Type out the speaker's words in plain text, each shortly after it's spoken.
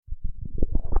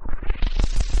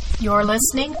You're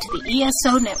listening to the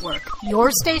ESO Network, your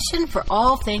station for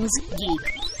all things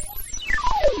geek.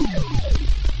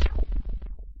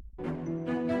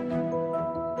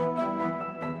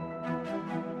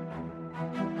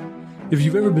 If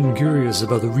you've ever been curious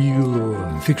about the real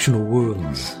or fictional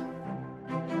worlds,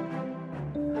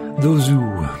 those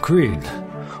who create,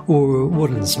 or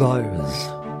what inspires,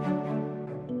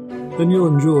 then you'll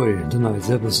enjoy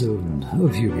tonight's episode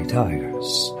of Here Be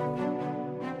Tigers,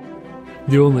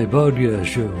 the only podcast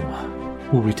show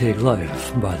where we take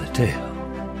life by the tail.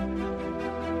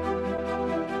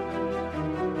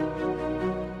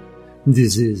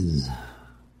 This is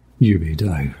Here Be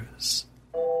Tigers.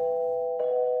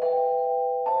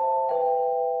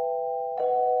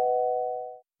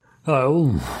 Hi,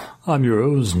 well, I'm your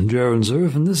host, Jaron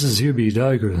Surf, and this is Here Be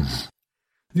Tigers,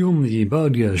 the only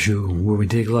podcast show where we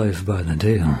take life by the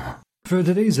tail. For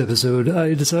today's episode,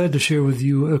 I decided to share with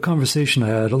you a conversation I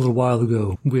had a little while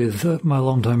ago with my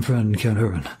longtime friend, Ken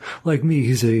Hearn. Like me,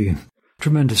 he's a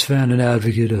tremendous fan and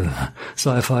advocate of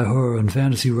sci-fi, horror, and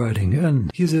fantasy writing, and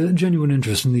he has a genuine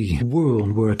interest in the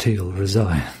world where a tale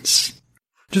resides.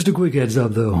 Just a quick heads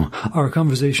up, though, our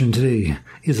conversation today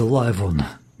is a live one.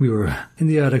 We were in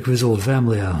the attic of his old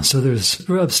family house, so there's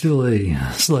perhaps still a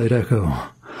slight echo.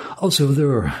 Also,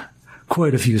 there are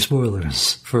quite a few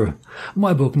spoilers, for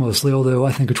my book mostly, although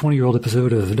I think a 20-year-old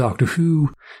episode of Doctor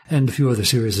Who and a few other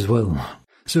series as well.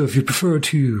 So if you prefer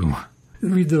to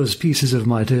read those pieces of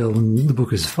my tale when the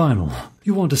book is final,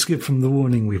 you want to skip from the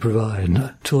warning we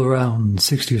provide till around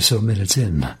 60 or so minutes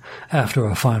in, after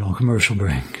our final commercial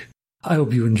break. I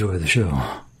hope you enjoy the show.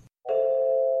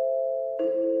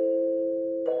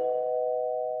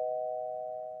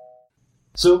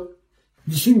 So,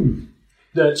 the thing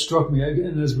that struck me,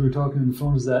 again, as we were talking on the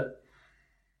phone, is that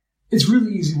it's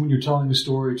really easy when you're telling a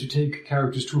story to take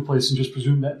characters to a place and just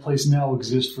presume that place now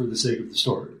exists for the sake of the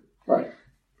story. Right.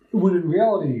 When in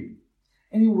reality,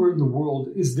 anywhere in the world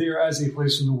is there as a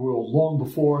place in the world long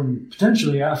before and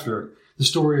potentially after the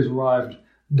story has arrived,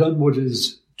 done what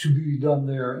is to be done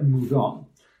there, and moved on.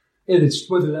 And it's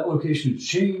whether that location has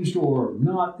changed or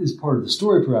not is part of the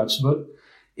story, perhaps, but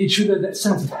it should have that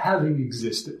sense of having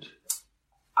existed.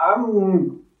 I'm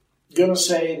going to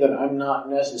say that I'm not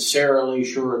necessarily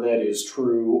sure that is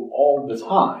true all the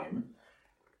time,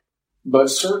 but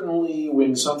certainly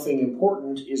when something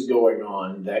important is going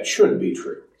on, that should be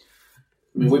true.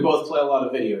 I mean, we both play a lot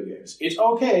of video games. It's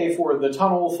okay for the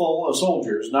tunnel full of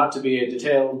soldiers not to be a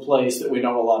detailed place that we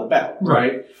know a lot about,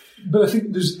 right? But I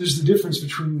think there's the difference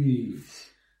between the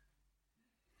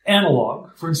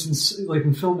analog. For instance, like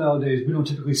in film nowadays, we don't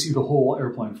typically see the whole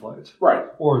airplane flight. Right.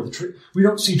 Or we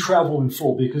don't see travel in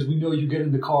full because we know you get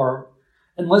in the car,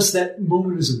 unless that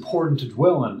moment is important to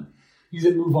dwell in, you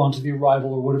then move on to the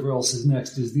arrival or whatever else is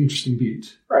next is the interesting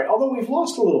beat. Right, although we've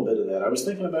lost a little bit of that. I was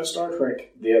thinking about Star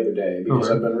Trek the other day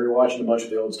because I've been rewatching a bunch of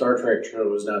the old Star Trek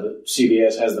shows now that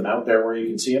CBS has them out there where you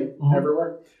can see them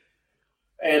everywhere.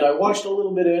 And I watched a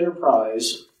little bit of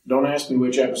Enterprise. Don't ask me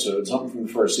which episode, something from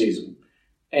the first season.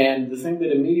 And the thing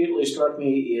that immediately struck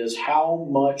me is how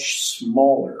much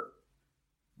smaller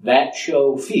that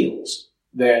show feels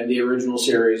than the original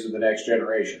series of The Next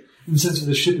Generation. In the sense of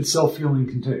the ship itself feeling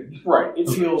contained. Right. It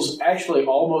feels actually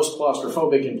almost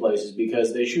claustrophobic in places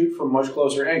because they shoot from much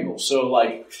closer angles. So,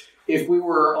 like, if we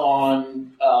were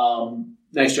on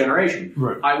Next Generation,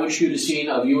 I would shoot a scene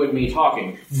of you and me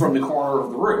talking from the corner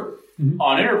of the room. Mm-hmm.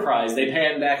 On Enterprise, they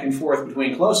pan back and forth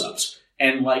between close-ups.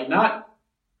 And, like, not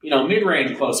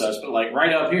mid-range close-ups, but like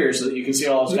right up here so that you can see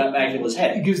all of Scott Bakula's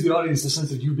head. It gives the audience the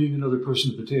sense of you being another person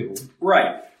at the table.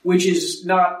 Right. Which is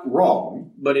not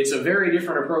wrong, but it's a very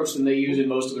different approach than they use in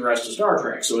most of the rest of Star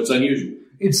Trek, so it's unusual.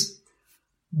 It's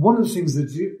one of the things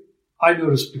that I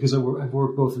noticed, because I've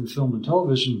worked both in film and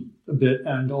television a bit,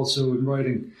 and also in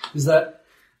writing, is that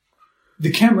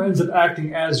the camera ends up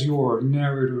acting as your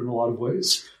narrator in a lot of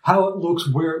ways. How it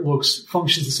looks, where it looks,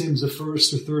 functions the same as a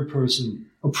first or third person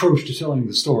approach to telling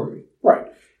the story. Right.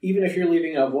 Even if you're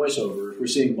leaving out voiceover, if we're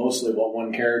seeing mostly what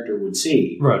one character would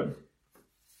see, right,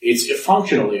 it's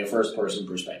functionally a first-person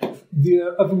perspective.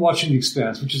 I've been watching The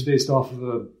Expanse, which is based off of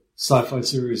a sci-fi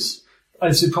series.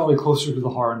 I'd say probably closer to the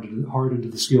hard end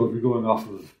of the scale if you're going off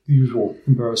of the usual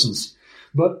comparisons.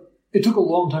 But it took a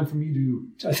long time for me to,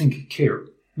 I think, care.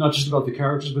 Not just about the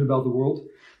characters, but about the world.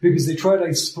 Because they tried,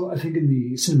 I think, in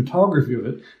the cinematography of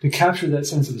it, to capture that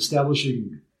sense of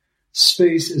establishing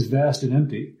space as vast and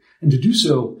empty. And to do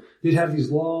so, they'd have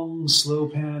these long, slow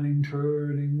panning,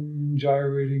 turning,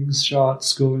 gyrating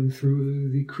shots going through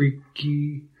the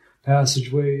creaky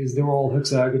passageways. They were all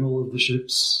hexagonal of the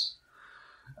ships.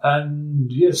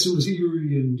 And yes, it was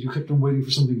eerie and you kept on waiting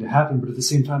for something to happen, but at the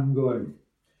same time I'm going,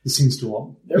 The scene's too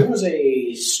long. There was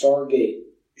a Stargate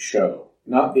show,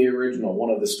 not the original,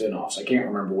 one of the spin-offs. I can't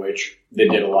remember which. They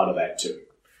did a lot of that, too.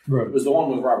 Right. It was the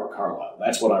one with Robert Carlyle.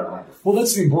 That's what I remember. Well,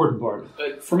 that's the important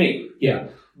part. For me, yeah.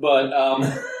 But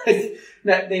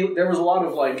there was a lot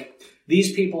of, like,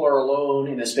 these people are alone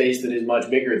in a space that is much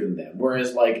bigger than them.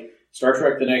 Whereas, like, Star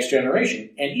Trek The Next Generation,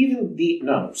 and even the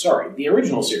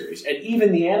original series, and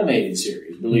even the animated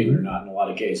series, believe it or not, in a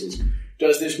lot of cases,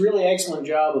 does this really excellent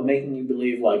job of making you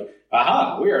believe, like,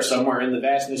 aha, we are somewhere in the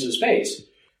vastness of space.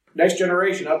 Next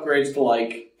Generation upgrades to,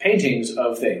 like, paintings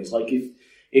of things. Like,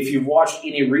 if you've watched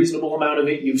any reasonable amount of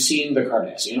it, you've seen the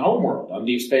Cardassian homeworld on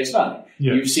Deep Space Nine.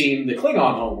 Yeah. You've seen the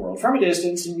Klingon homeworld from a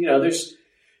distance, and,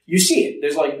 you see it.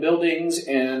 There's, like, buildings,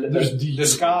 and the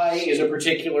sky is a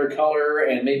particular color,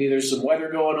 and maybe there's some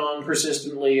weather going on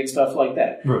persistently and stuff like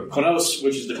that. Right. Klingon,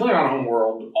 which is the Klingon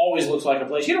homeworld, always looks like a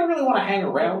place you don't really want to hang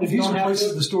around if you don't have to. These are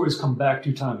places the stories come back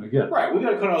to time and again. Right. We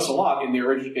go to Klingon a lot in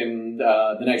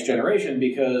the Next Generation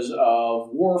because of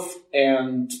Worf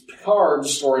and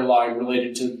Picard's storyline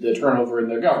related to the turnover in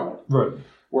their government. Right.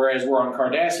 Whereas we're on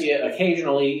Cardassia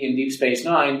occasionally in Deep Space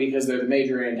Nine because they're the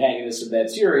major antagonists of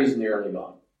that series and they're early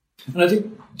gone. And I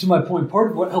think, to my point,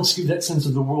 part of what helps give that sense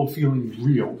of the world feeling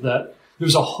real, that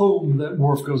there's a home that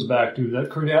Worf goes back to, that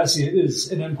Cardassia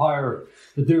is an empire,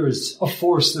 that there is a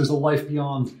force, there's a life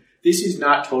beyond. This is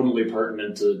not totally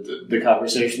pertinent to the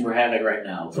conversation we're having right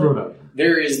now. Throw it up.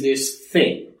 There is this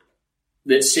thing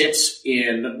that sits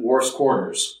in Worf's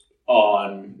quarters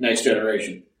on Next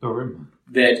Generation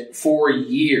that for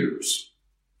years,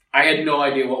 I had no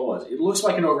idea what it was. It looks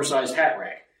like an oversized hat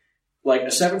rack. Like a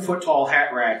 7-foot-tall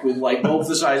hat rack with, like, both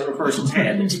the size of a person's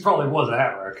head. It probably was a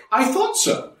hat rack. I thought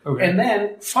so. Okay. And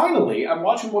then, finally, I'm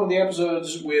watching one of the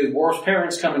episodes with Worf's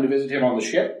parents coming to visit him on the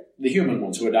ship, the human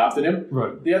ones who adopted him,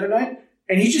 the other night,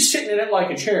 and he's just sitting in it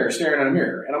like a chair, staring at a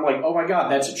mirror. And I'm like, oh my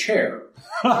god, that's a chair.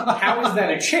 How is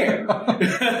that a chair?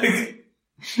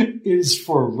 It is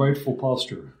for rightful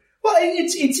posture. Well,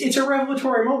 it's a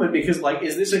revelatory moment because, like,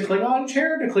 is this a Klingon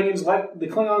chair? Do the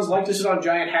Klingons like to sit on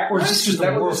giant hat racks? Or is this just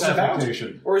a Worf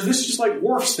affectation? Or is this just like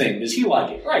Worf's thing? Does he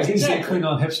like it? Right, he's a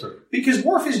Klingon hipster. Because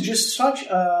Worf is just such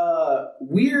a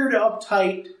weird,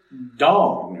 uptight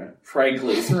dong,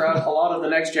 frankly, throughout a lot of the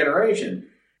Next Generation,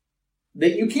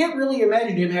 that you can't really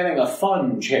imagine him having a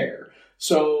fun chair.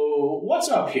 So, what's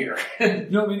up here?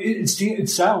 No, I mean, it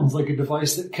sounds like a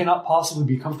device that cannot possibly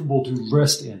be comfortable to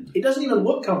rest in. It doesn't even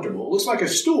look comfortable. It looks like a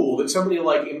stool that somebody,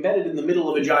 like, embedded in the middle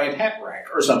of a giant hat rack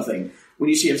or something when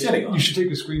you see him sitting on it. You should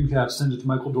take a screen cap, send it to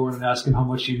Michael Dorn, and ask him how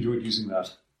much he enjoyed using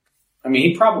that. I mean,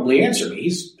 he'd probably answer me.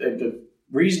 He's a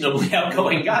reasonably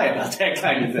outgoing guy about that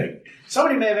kind of thing.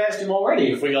 Somebody may have asked him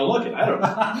already if we go looking. I don't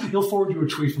know. He'll forward you a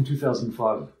tweet from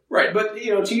 2005. Right, but,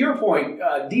 to your point,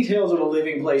 details of a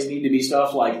living place need to be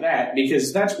stuff like that,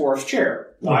 because that's Worf's chair.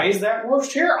 Why is that Worf's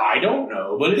chair? I don't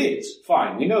know, but it is.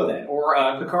 Fine, we know that. Or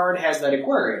Picard has that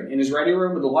aquarium in his ready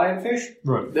room with the lionfish.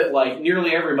 Right. That, like,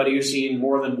 nearly everybody who's seen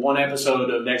more than one episode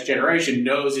of Next Generation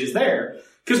knows is there,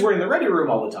 because we're in the ready room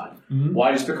all the time. Mm-hmm.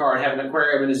 Why does Picard have an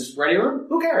aquarium in his ready room?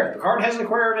 Who cares? Picard has an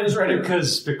aquarium in his ready room.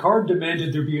 Because Picard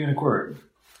demanded there be an aquarium.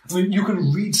 I mean, you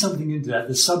can read something into that.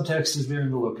 The subtext is there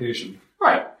in the location.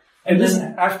 Right. And it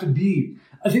doesn't have to be,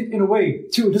 I think in a way,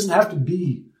 too, it doesn't have to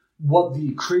be what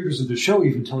the creators of the show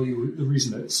even tell you the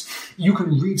reason is. You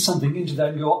can read something into that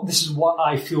and go, this is what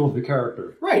I feel of the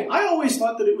character. Right. I always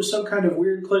thought that it was some kind of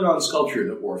weird Klingon sculpture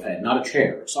that Worf had, not a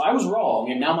chair. So I was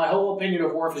wrong, and now my whole opinion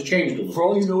of Worf has changed a little. For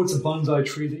all you know, it's a bonsai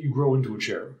tree that you grow into a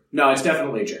chair. No, it's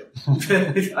definitely a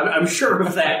chair. I'm sure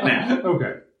of that now.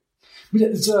 Okay. But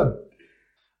it's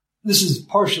this is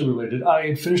partially related. I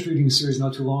had finished reading a series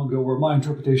not too long ago where my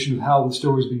interpretation of how the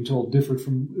story is being told differed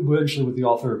from eventually what the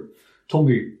author told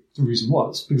me the reason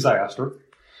was, because I asked her.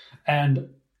 And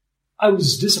I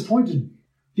was disappointed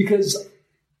because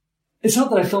it's not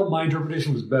that I felt my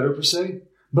interpretation was better per se,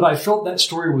 but I felt that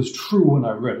story was true when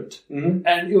I read it. Mm-hmm.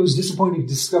 And it was disappointing to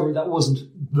discover that wasn't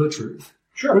the truth.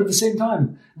 Sure. But at the same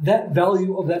time, that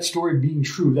value of that story being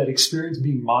true, that experience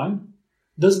being mine,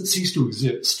 doesn't cease to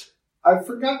exist. I've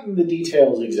forgotten the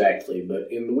details exactly,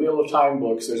 but in the Wheel of Time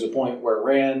books, there's a point where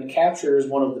Rand captures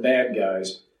one of the bad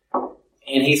guys,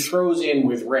 and he throws in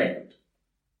with Rand.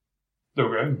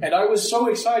 Okay. And I was so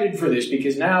excited for this,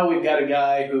 because now we've got a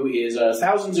guy who is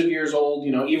thousands of years old,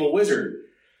 evil wizard.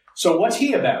 So what's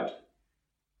he about?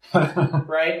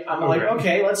 Right? I'm like,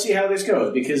 okay, let's see how this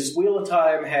goes, because Wheel of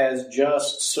Time has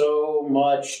just so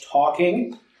much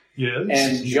talking. Yes.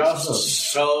 And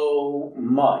just so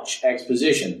much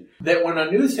exposition that when a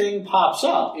new thing pops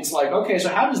up, it's like, okay, so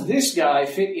how does this guy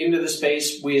fit into the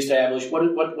space we established?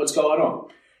 What's going on?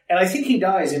 And I think he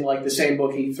dies in, like, the same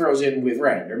book he throws in with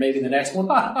Rand, or maybe the next one.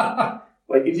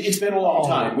 Like, it's been a long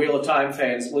time. Wheel of Time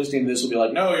fans listening to this will be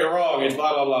like, no, you're wrong. It's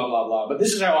blah, blah, blah, blah, blah. But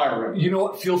this is how I remember. You know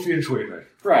what? Feel free to tweet me.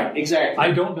 Right, exactly.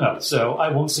 I don't know, so I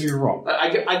won't say you're wrong.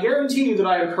 I guarantee you that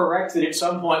I am correct that at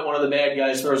some point one of the bad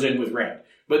guys throws in with Rand.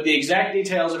 But the exact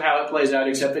details of how it plays out,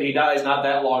 except that he dies not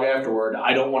that long afterward,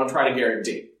 I don't want to try to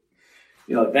guarantee.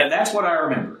 You know, that's what I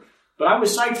remember. But I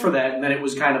was psyched for that, and then it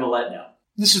was kind of a letdown.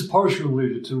 This is partially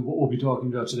related to what we'll be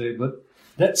talking about today, but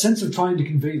that sense of trying to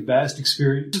convey vast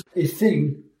experience, a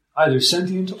thing, either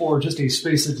sentient or just a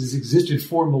space that has existed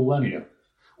for millennia,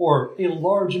 or a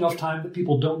large enough time that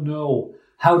people don't know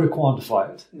how to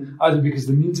quantify it, either because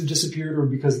the means have disappeared or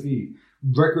because the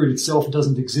record itself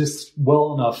doesn't exist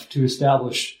well enough to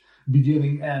establish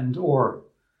beginning, end, or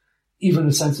even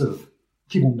a sense of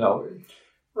people knowing.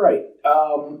 Right.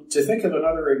 To think of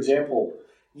another example,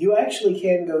 you actually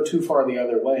can go too far the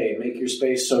other way and make your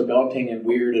space so daunting and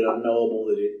weird and unknowable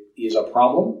that it is a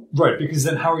problem. Right, because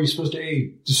then how are you supposed to,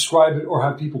 A, describe it or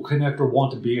have people connect or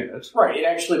want to be in it? Right, it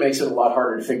actually makes it a lot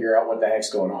harder to figure out what the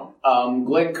heck's going on.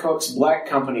 Glenn Cook's Black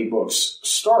Company books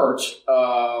start,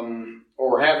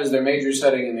 or have as their major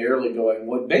setting in the early going,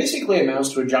 what basically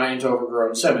amounts to a giant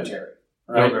overgrown cemetery.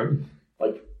 Right? Okay.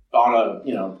 Like on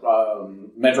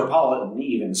a, metropolitan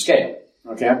even scale.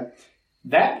 Okay?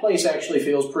 That place actually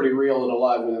feels pretty real and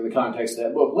alive within the context of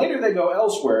that book. Later they go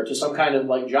elsewhere to some kind of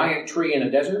like giant tree in a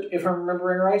desert, if I'm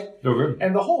remembering right. Okay.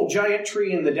 And the whole giant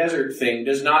tree in the desert thing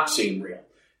does not seem real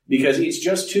because it's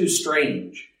just too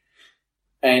strange.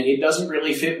 And it doesn't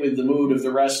really fit with the mood of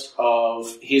the rest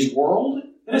of his world.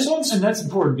 And that's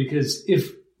important because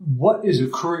if what is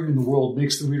occurring in the world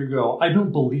makes the reader go, I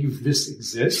don't believe this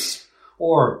exists,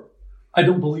 or I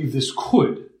don't believe this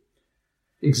could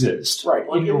exist. Right.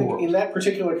 Like in that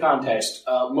particular context,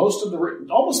 almost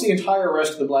the entire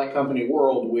rest of the Black Company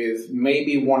world, with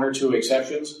maybe one or two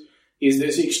exceptions, is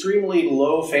this extremely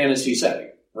low fantasy setting,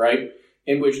 right?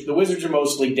 In which the wizards are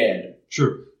mostly dead.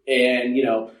 Sure. And,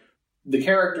 the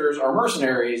characters are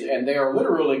mercenaries, and they are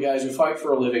literally guys who fight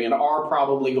for a living and are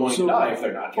probably going to die if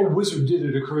they're not careful. A wizard did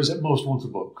it occurs at most once a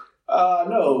book.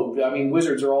 No. I mean,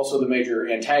 wizards are also the major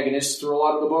antagonists through a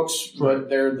lot of the books, but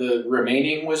they're the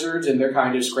remaining wizards, and they're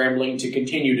kind of scrambling to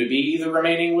continue to be the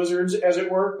remaining wizards, as it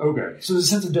were. Okay. So there's a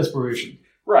sense of desperation.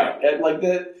 Right.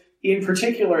 And in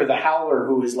particular, the Howler,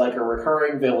 who is like a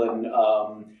recurring villain,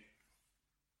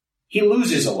 he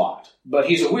loses a lot, but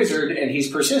he's a wizard, and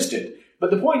he's persistent. But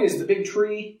the point is, the big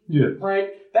tree, right?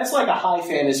 That's like a high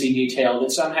fantasy detail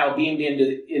that somehow beamed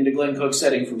into Glenn Cook's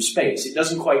setting from space. It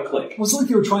doesn't quite click. Well, it's like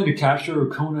they were trying to capture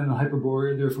Conan and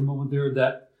Hyperborea there for a moment there,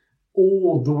 that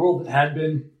the world that had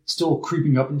been still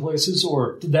creeping up in places,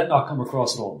 or did that not come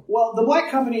across at all? Well, the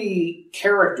Black Company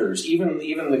characters, even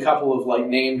the couple of like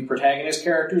named protagonist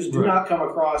characters, do not come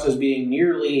across as being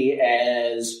nearly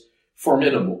as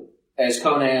formidable as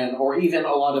Conan or even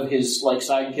a lot of his like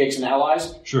sidekicks and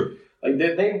allies. Sure. Like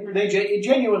it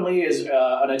genuinely is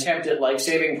an attempt at like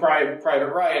saving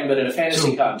Private Ryan, but in a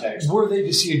fantasy context. Were they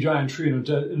to see a giant tree in a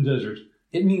desert,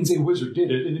 it means a wizard did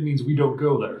it, and it means we don't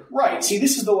go there. Right. See,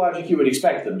 this is the logic you would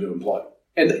expect them to employ.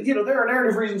 And there are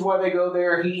narrative reasons why they go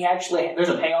there. There's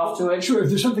a payoff to it. Sure, if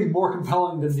there's something more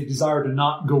compelling than the desire to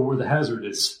not go where the hazard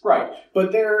is. Right.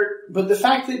 But the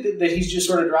fact that he's just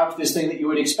sort of dropped this thing that you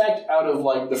would expect out of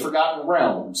like the Forgotten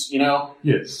Realms,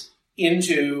 Yes.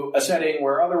 Into a setting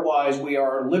where otherwise we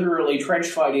are literally trench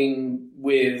fighting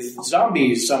with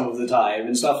zombies some of the time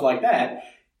and stuff like that,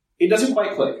 it doesn't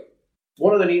quite click.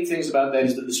 One of the neat things about that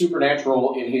is that the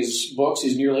supernatural in his books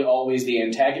is nearly always the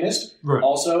antagonist. Right.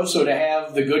 Also, so to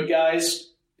have the good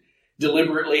guys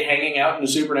deliberately hanging out in a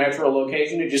supernatural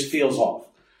location, it just feels off.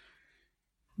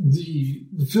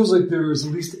 It feels like there is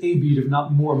at least a beat, if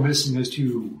not more, missing as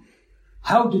to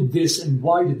how did this and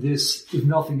why did this, if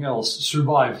nothing else,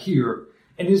 survive here?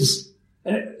 And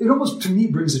it almost, to me,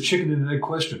 brings a chicken and egg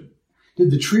question. Did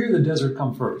the tree or the desert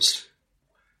come first?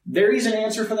 There is an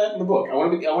answer for that in the book. I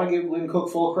want to give Glenn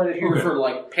Cook full credit here for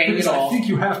like paying it off. I think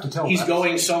you have to tell He's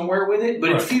going somewhere with it,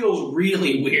 but It feels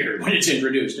really weird when it's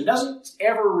introduced. It doesn't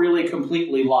ever really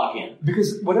completely lock in.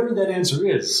 Because whatever that answer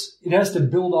is, it has to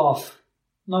build off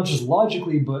not just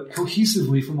logically, but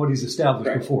cohesively from what he's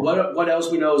established before. What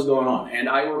else we know is going on. And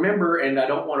I remember, and I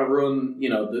don't want to ruin,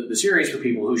 the series for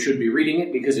people who should be reading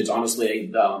it, because it's honestly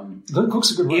Glenn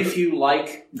Cook's a good writer. If you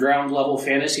like ground level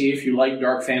fantasy, if you like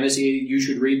dark fantasy, you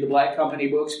should read the Black Company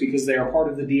books, because they are part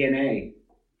of the DNA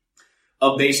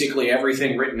of basically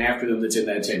everything written after them that's in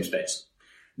that same space.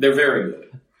 They're very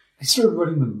good. I started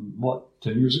writing them,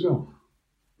 10 years ago?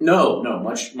 No,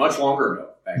 much longer ago,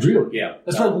 actually. Really? Yeah.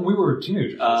 That's right, when we were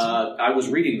teenagers. I was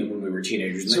reading them when we were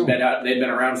teenagers. And they'd been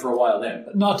around for a while then.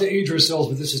 Not to age ourselves,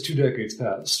 but this is 2 decades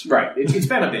past. Right. It's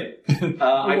been a bit.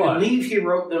 I believe he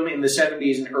wrote them in the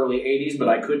 70s and early 80s, but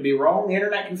I could be wrong. The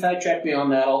internet can fact check me on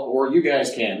that, or you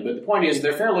guys can. But the point is,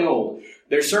 they're fairly old.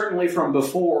 They're certainly from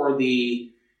before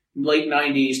the late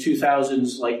 90s,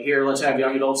 2000s, like, here, let's have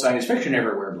young adult science fiction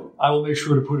everywhere boom. I will make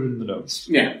sure to put it in the notes.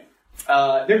 Yeah.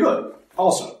 They're good,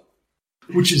 also.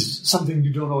 Which is something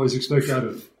you don't always expect out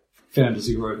of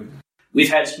fantasy writing. We've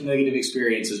had some negative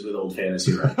experiences with old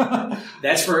fantasy writing.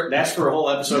 That's for a whole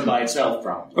episode by itself,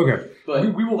 probably. Okay. But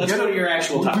let's go to your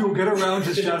actual topic. We will get around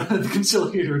to Shadow of the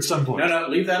Conciliator at some point. No,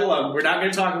 leave that alone. We're not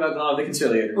going to talk about God of the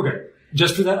Conciliator. Okay.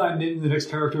 Just for that, I'm naming the next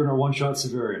character in our one-shot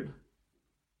Severian.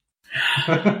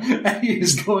 And he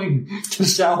is going to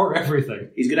sour everything.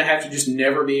 He's going to have to just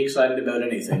never be excited about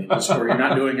anything in the story. You're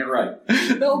not doing it right.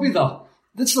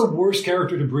 That's the worst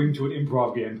character to bring to an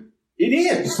improv game. It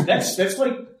is. That's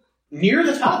like near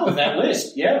the top of that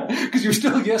list. Yeah. Because you're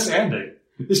still yes-anding.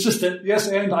 It's just that yes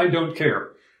and I don't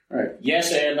care. Right.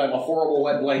 Yes and I'm a horrible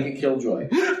wet blanket killjoy.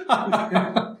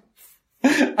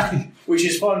 Which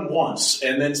is fun once,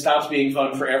 and then stops being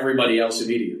fun for everybody else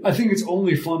immediately. I think it's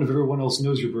only fun if everyone else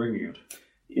knows you're bringing it.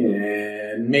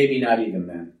 Yeah, maybe not even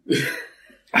then.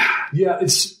 Yeah,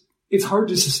 it's hard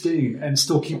to sustain and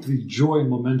still keep the joy and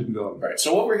momentum going. Right,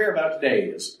 so what we're here about today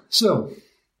is... So,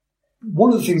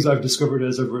 one of the things I've discovered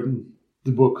as I've written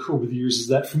the book over the years is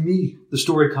that for me, the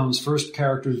story comes first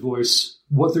character's voice,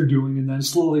 what they're doing, and then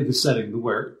slowly the setting, the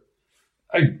where.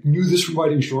 I knew this from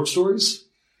writing short stories,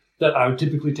 that I would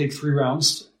typically take 3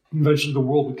 rounds. Eventually the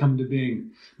world would come into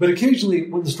being. But occasionally,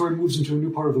 when the story moves into a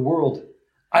new part of the world,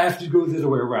 I have to go the other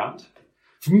way around.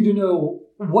 For me to know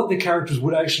what the characters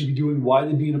would actually be doing, why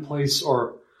they'd be in a place,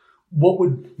 or what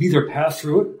would be their path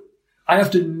through it, I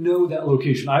have to know that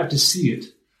location. I have to see it.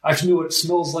 I have to know what it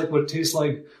smells like, what it tastes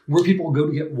like, where people go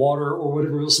to get water, or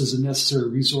whatever else is a necessary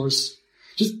resource.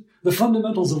 Just the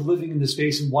fundamentals of living in this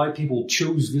space and why people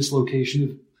chose this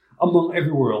location among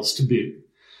everywhere else to be.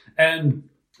 And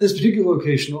this particular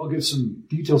location, I'll give some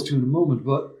details to in a moment,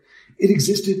 but it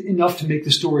existed enough to make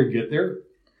the story get there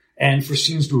and for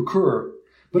scenes to occur.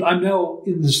 But I'm now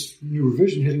in this new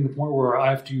revision hitting the point where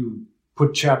I have to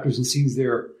put chapters and scenes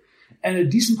there. And a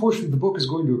decent portion of the book is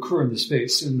going to occur in this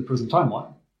space, in the present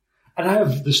timeline. And I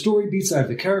have the story beats, I have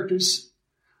the characters,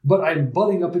 but I'm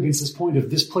butting up against this point of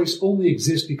this place only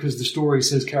exists because the story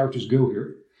says characters go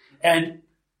here. And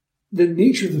the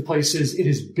nature of the place is it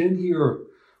has been here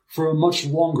for a much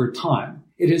longer time.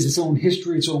 It has its own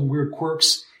history, its own weird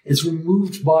quirks. It's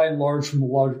removed by and large from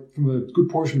a good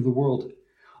portion of the world.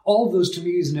 All of those, to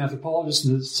me, as an anthropologist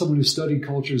and as someone who studied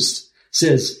cultures,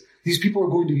 says these people are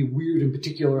going to be weird in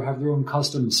particular, have their own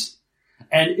customs.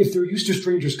 And if they're used to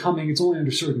strangers coming, it's only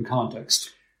under certain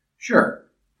context. Sure.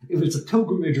 If it's a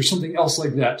pilgrimage or something else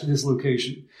like that to this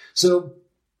location. So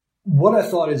what I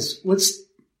thought is, let's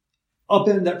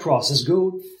upend that process,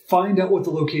 go find out what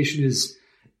the location is.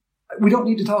 We don't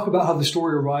need to talk about how the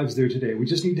story arrives there today. We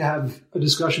just need to have a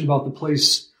discussion about the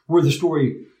place where the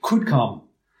story could come.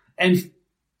 And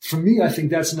for me, I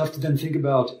think that's enough to then think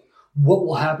about what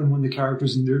will happen when the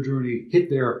characters in their journey hit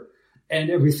there and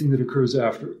everything that occurs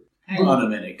after. Hang on a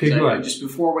minute. Okay, go ahead. Just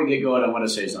before we get going, I want to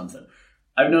say something.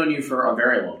 I've known you for a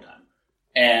very long time.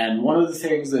 And one of the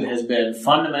things that has been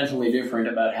fundamentally different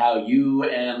about how you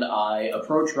and I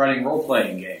approach running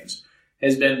role-playing games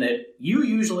has been that you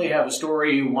usually have a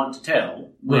story you want to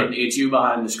tell when it's you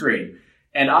behind the screen.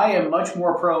 And I am much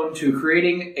more prone to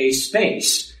creating a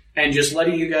space and just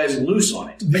letting you guys loose on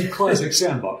it. The classic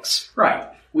sandbox. Right.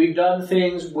 We've done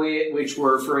things which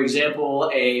were, for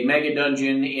example, a mega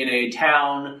dungeon in a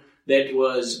town that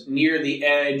was near the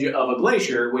edge of a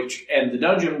glacier, and the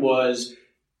dungeon was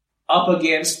up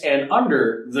against and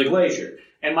under the glacier.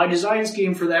 And my design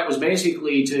scheme for that was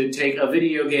basically to take a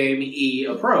video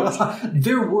game-y approach.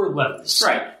 There were levels.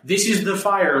 Right. This is the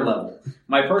fire level.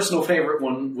 My personal favorite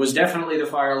one was definitely the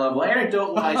fire level,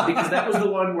 anecdote-wise, because that was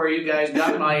the one where you guys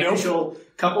got my initial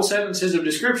couple sentences of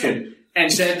description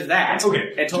and said that.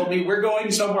 Okay. And told me we're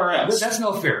going somewhere else. But that's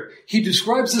not fair. He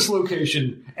describes this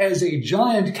location as a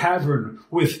giant cavern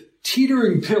with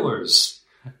teetering pillars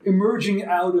emerging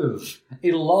out of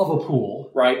a lava pool.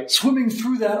 Right. Swimming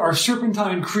through that are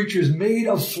serpentine creatures made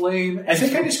of flame. I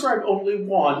think I described only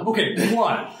one. Okay,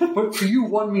 one. But for you,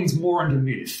 one means more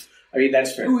underneath. I mean,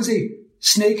 that's fair. It was a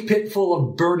snake pit full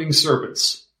of burning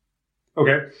serpents.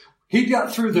 Okay? He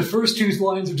got through the first 2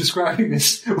 lines of describing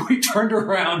this. We turned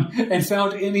around and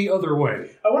found any other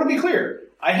way. I want to be clear.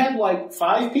 I had like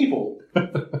 5 people, all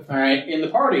right, in the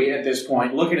party at this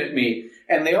point looking at me,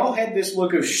 and they all had this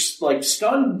look of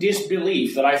stunned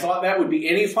disbelief that I thought that would be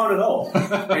any fun at all.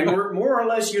 And we're more or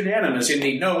less unanimous in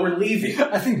the, no, we're leaving.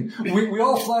 I think we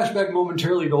all flash back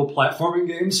momentarily to old platforming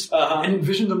games and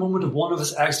envision the moment of one of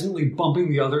us accidentally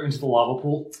bumping the other into the lava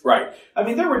pool. Right. I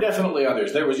mean, there were definitely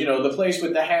others. There was, the place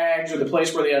with the hags or the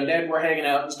place where the undead were hanging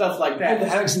out and stuff like that. And the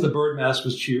hags and the bird mask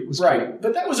was cute. Right.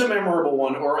 But that was a memorable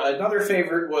one. Or another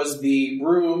favorite was the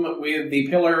room with the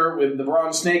pillar with the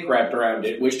bronze snake wrapped around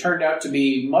it, which turned out to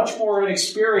be much more of an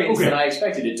experience than I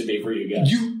expected it to be for you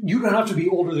guys. You don't have to be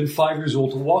older than 5 years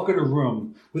old to walk in a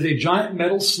room with a giant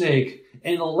metal snake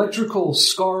and electrical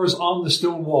scars on the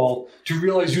stone wall to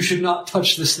realize you should not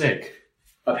touch the snake.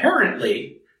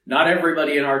 Apparently, not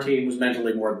everybody in our team was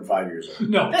mentally more than 5 years old.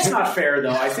 No. That's not fair, though.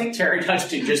 I think Terry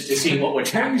touched it just to see what would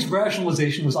happen. Terry's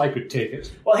rationalization was I could take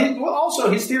it. Well,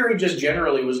 also, his theory just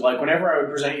generally was like, whenever I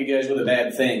would present you guys with a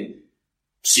bad thing,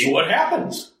 see what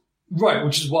happens. Right,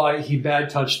 which is why he bad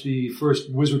touched the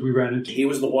first wizard we ran into. He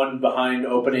was the one behind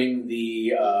opening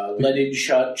the leaded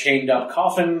shut, chained up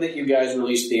coffin that you guys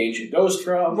released the ancient ghost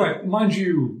from. Right, mind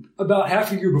you, about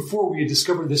half a year before we had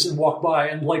discovered this and walked by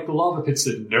and like the lava pit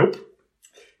said, nope.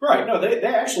 Right, no, they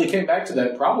actually came back to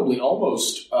that probably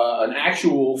almost an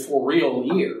actual for real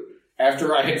year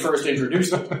after I had first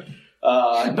introduced it.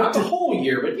 Not the whole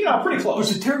year, but pretty close.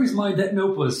 Which to Terry's mind, that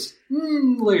nope was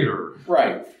later.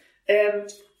 Right, and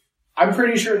I'm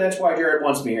pretty sure that's why Jared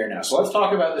wants me here now. So let's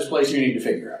talk about this place you need to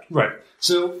figure out. Right.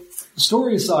 So,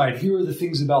 story aside, here are the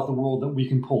things about the world that we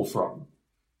can pull from.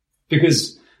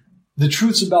 Because the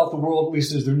truths about the world, at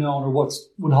least as they're known, are what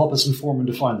would help us inform and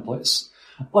define the place.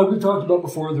 Like we've talked about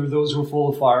before, there are those who are full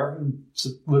of fire, and it's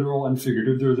literal and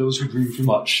figurative. There are those who dream too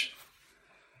much.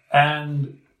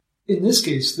 And in this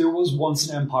case, there was once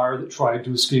an empire that tried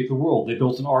to escape the world. They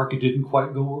built an ark. It didn't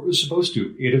quite go where it was supposed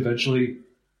to. It eventually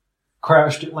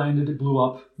crashed, it landed, it blew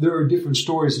up. There are different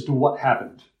stories as to what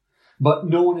happened. But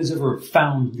no one has ever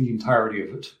found the entirety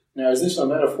of it. Now, is this a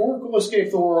metaphorical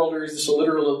escape the world, or is this a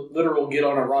literal get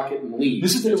on a rocket and leave?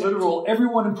 This is a literal,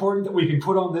 everyone important that we can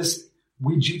put on this,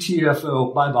 we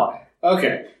GTFO, bye-bye.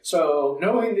 Okay, so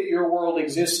knowing that your world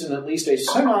exists in at least a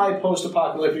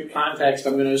semi-post-apocalyptic context,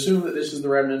 I'm going to assume that this is the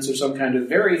remnants of some kind of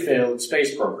very failed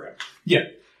space program. Yeah.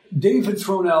 Dave had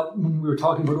thrown out when we were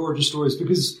talking about origin stories,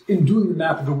 because in doing the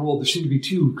map of the world, there seem to be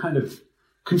two kind of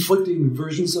conflicting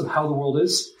versions of how the world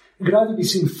is. It could either be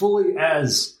seen fully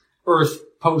as Earth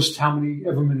post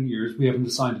ever many years, we haven't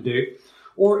assigned a date,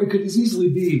 or it could as easily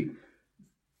be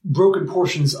broken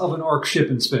portions of an arc ship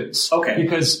in space. Okay.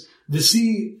 Because the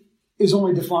sea is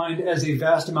only defined as a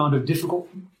vast amount of difficult,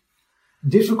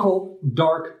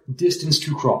 dark distance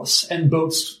to cross, and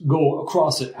boats go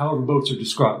across it, however boats are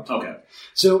described. Okay.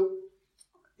 So,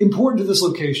 important to this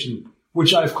location,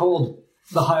 which I've called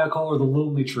the Hayakal or the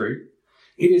Lonely Tree,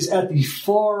 it is at the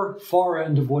far, far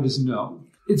end of what is known.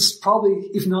 It's probably,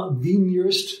 if not the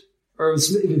nearest, or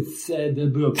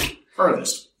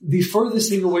furthest. The furthest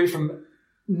thing away from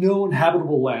known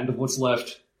habitable land of what's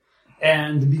left,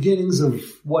 and the beginnings of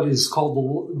what is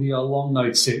called the Long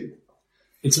Night Sea.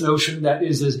 It's an ocean that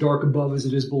is as dark above as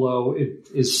it is below. It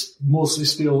is mostly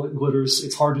still. It glitters.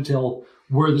 It's hard to tell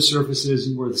where the surface is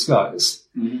and where the sky is.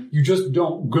 Mm-hmm. You just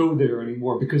don't go there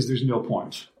anymore because there's no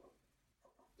point.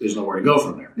 There's nowhere to go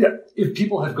from there. Yeah. If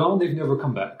people have gone, they've never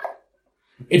come back.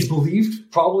 It's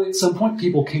believed probably at some point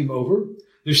people came over.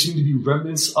 There seem to be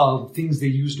remnants of things they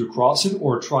used to cross it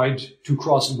or tried to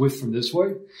cross it with from this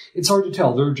way. It's hard to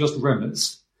tell. They're just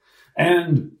remnants.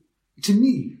 And to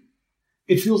me,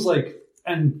 it feels like,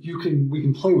 and we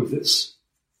can play with this.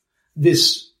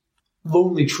 This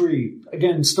lonely tree,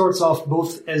 again, starts off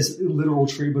both as a literal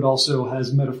tree, but also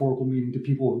has metaphorical meaning to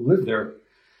people who live there.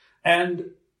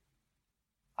 And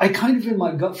I kind of in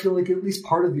my gut feel like at least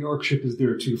part of the Ark ship is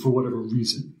there too, for whatever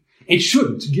reason. It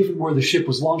shouldn't, given where the ship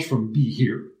was launched from, be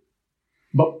here.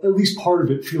 But at least part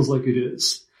of it feels like it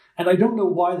is. And I don't know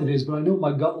why that is, but I know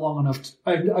my gut long enough.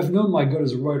 I've known my gut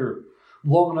as a writer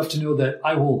long enough to know that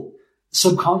I will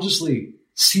subconsciously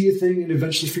see a thing and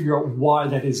eventually figure out why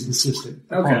that is insistent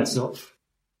upon itself.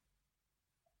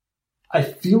 I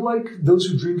feel like those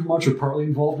who dream too much are partly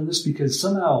involved in this because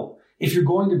somehow, if you're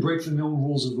going to break the known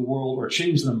rules of the world or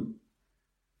change them,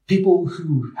 people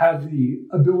who have the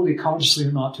ability consciously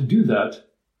or not to do that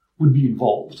would be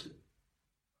involved.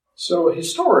 So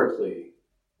historically,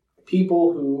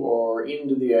 people who are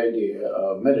into the idea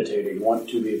of meditating want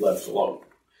to be left alone.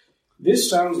 This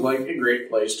sounds like a great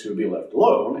place to be left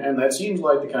alone, and that seems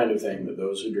like the kind of thing that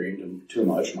those who dream too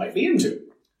much might be into.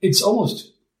 It's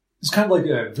kind of like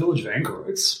a village of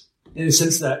anchorites, in the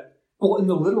sense that, well, in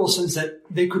the literal sense that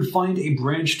they could find a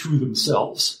branch to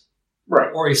themselves.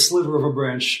 Right. Or a sliver of a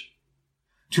branch.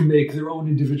 to make their own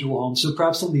individual homes. So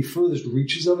perhaps on the furthest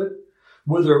reaches of it,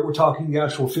 whether we're talking the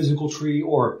actual physical tree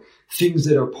or things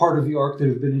that are part of the ark that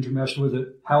have been intermeshed with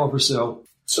it, however so.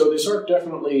 So this ark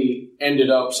definitely ended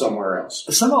up somewhere else.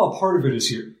 Somehow a part of it is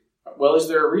here. Well, is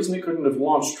there a reason it couldn't have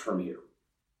launched from here?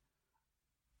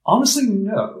 Honestly,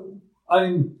 no.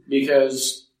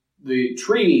 Because the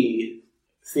tree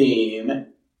theme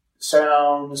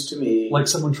sounds to me... like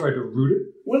someone tried to root it?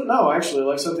 Well, no, actually,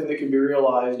 like something that can be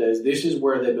realized as this is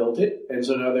where they built it, and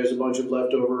so now there's a bunch of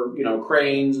leftover,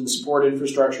 cranes and support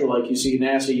infrastructure like you see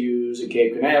NASA use at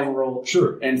Cape Canaveral.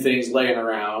 Sure. And things laying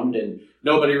around, and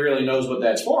nobody really knows what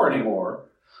that's for anymore.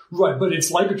 Right, but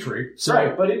it's like a tree. So.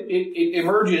 Right, but it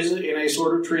emerges in a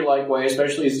sort of tree-like way,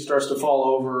 especially as it starts to fall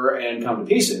over and come to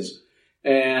pieces.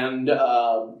 And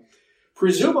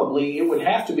presumably it would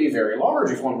have to be very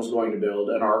large if one was going to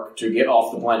build an ark to get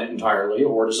off the planet entirely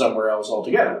or to somewhere else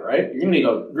altogether, right? You're going to need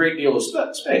a great deal of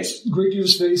space. Great deal of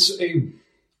space, a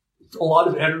lot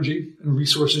of energy and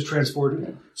resources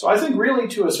transported. So I think really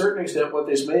to a certain extent what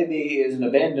this may be is an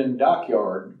abandoned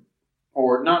dockyard.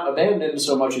 Or not abandoned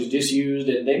so much as disused,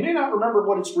 and they may not remember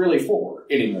what it's really for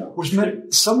anymore. Which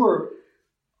meant somewhere,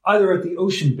 either at the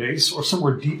ocean base or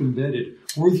somewhere deep embedded,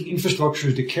 were the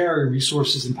infrastructures to carry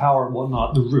resources and power and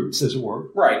whatnot, the roots, as it were.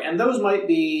 Right, and those might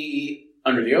be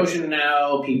under the ocean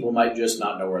now. People might just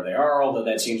not know where they are, although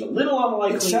that seems a little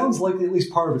unlikely. It sounds like at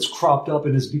least part of it's cropped up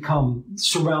and has become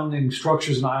surrounding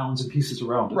structures and islands and pieces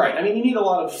around it. Right, I mean, you need a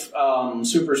lot of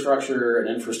superstructure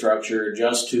and infrastructure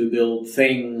just to build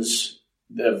things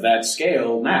of that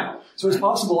scale now. So it's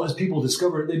possible, as people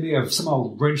discover it, they may have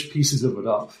somehow wrenched pieces of it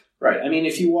up. Right. I mean,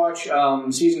 if you watch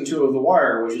Season 2 of The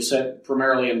Wire, which is set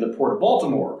primarily in the port of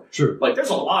Baltimore, sure, like,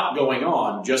 there's a lot going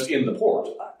on just in the port.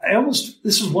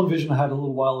 This was one vision I had a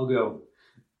little while ago.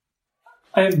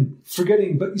 I am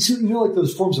forgetting, but you know like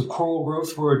those forms of coral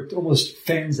growth where it almost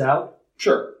fans out?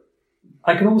 Sure.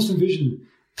 I can almost envision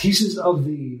pieces of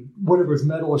the, whatever it's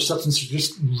metal or substance,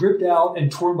 just ripped out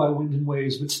and torn by wind and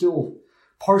waves, but still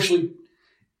partially,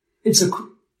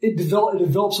 it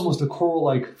develops almost a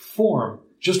coral-like form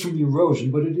just from the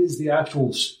erosion, but it is the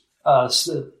actual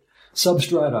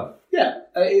substrata. Yeah,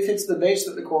 if it's the base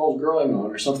that the coral's growing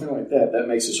on or something like that, that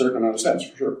makes a certain amount of sense,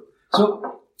 for sure.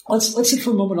 So let's sit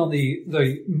for a moment on the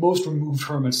most removed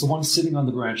hermits, the ones sitting on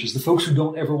the branches, the folks who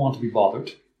don't ever want to be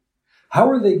bothered. How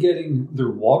are they getting their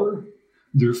water,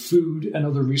 their food, and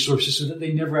other resources so that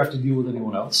they never have to deal with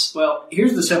anyone else? Well,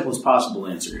 here's the simplest possible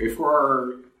answer. If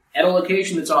we're at a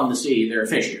location that's on the sea, there are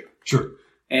fish here. Sure.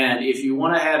 And if you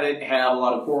want to have a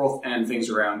lot of coral and things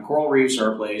around, coral reefs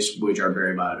are a place which are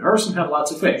very biodiverse and have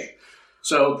lots of fish.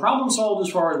 So problem solved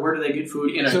as far as where do they get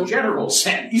food in a general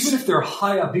sense. Even if they're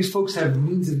high up, these folks have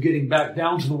means of getting back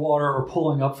down to the water or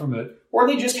pulling up from it. Or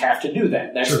they just have to do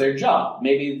that. That's their job.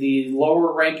 Maybe the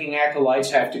lower-ranking acolytes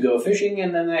have to go fishing,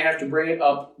 and then they have to bring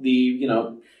up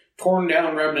the,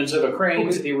 torn-down remnants of a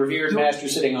crane to the revered master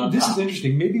sitting on top. This is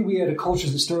interesting. Maybe we had a culture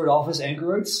that started off as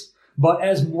anchorites, but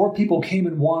as more people came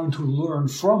and wanted to learn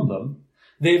from them,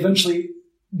 they eventually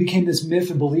became this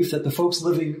myth and belief that the folks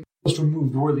living most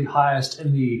removed were the highest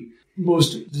and the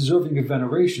most deserving of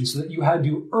veneration, so that you had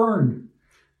to earn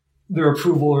their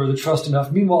approval or the trust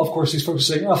enough. Meanwhile, of course, these folks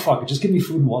are saying, oh, fuck it, just give me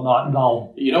food and whatnot, and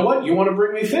I'll... You know what? You want to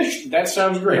bring me fish? That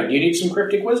sounds great. You need some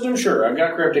cryptic wisdom? Sure, I've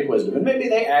got cryptic wisdom. And maybe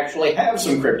they actually have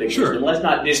some cryptic wisdom. Let's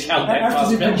not discount that after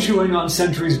possibility. They've been chewing on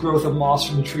centuries' growth of moss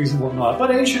from the trees and whatnot.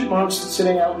 But ancient monks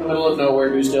sitting out in the middle of nowhere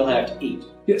who still have to eat.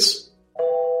 Yes.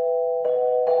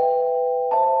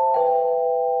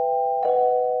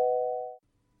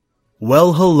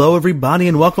 Well, hello everybody,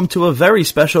 and welcome to a very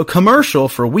special commercial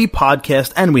for We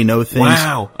Podcast and We Know Things.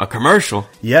 Wow, a commercial?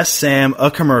 Yes, Sam, a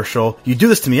commercial. You do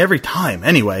this to me every time.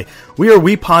 Anyway, we are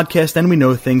We Podcast and We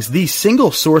Know Things, the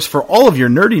single source for all of your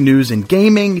nerdy news in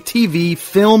gaming, TV,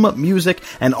 film, music,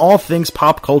 and all things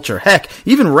pop culture. Heck,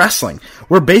 even wrestling.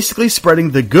 We're basically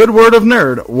spreading the good word of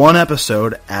nerd one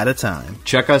episode at a time.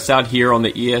 Check us out here on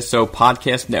the ESO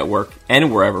Podcast Network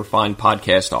and wherever fine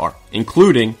podcasts are,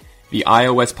 including the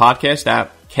iOS podcast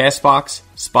app, CastBox,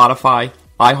 Spotify,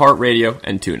 iHeartRadio,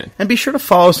 and TuneIn. And be sure to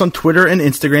follow us on Twitter and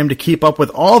Instagram to keep up with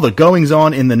all the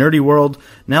goings-on in the nerdy world.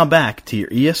 Now back to your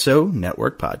ESO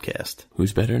Network podcast.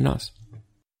 Who's better than us?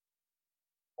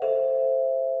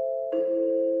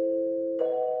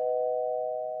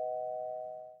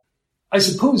 I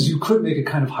suppose you could make a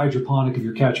kind of hydroponic if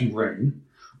you're catching rain,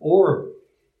 or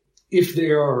if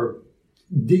they are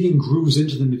digging grooves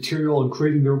into the material and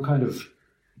creating their own kind of...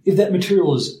 If that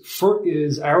material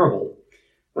is arable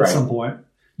at some point,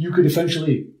 you could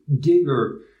eventually dig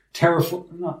or terrace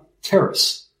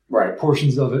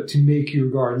portions of it to make your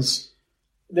gardens.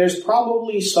 there's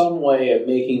probably some way of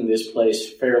making this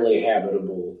place fairly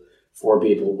habitable for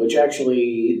people, which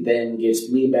actually then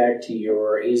gets me back to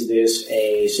your, is this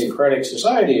a syncretic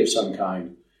society of some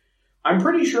kind? I'm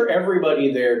pretty sure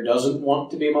everybody there doesn't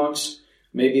want to be monks.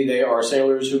 Maybe they are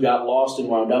sailors who got lost and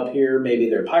wound up here. Maybe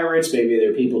they're pirates. Maybe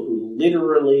they're people who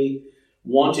literally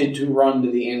wanted to run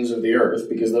to the ends of the earth,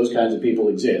 because those kinds of people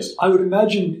exist. I would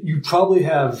imagine you probably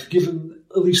have, given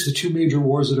at least the two major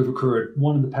wars that have occurred,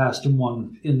 one in the past and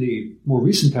one in the more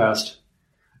recent past,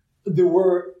 there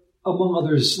were, among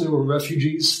others, there were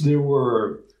refugees. There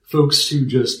were folks who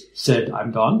just said,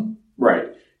 I'm done. Right.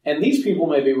 And these people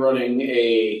may be running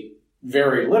a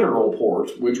very literal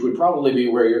port, which would probably be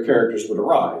where your characters would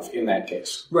arrive in that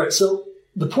case. Right. So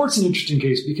the port's an interesting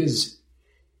case because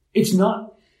it is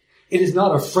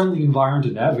not a friendly environment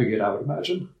to navigate, I would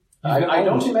imagine. I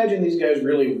don't imagine these guys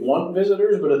really want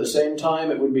visitors, but at the same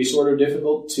time, it would be sort of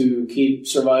difficult to keep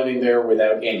surviving there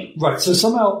without any. Right. So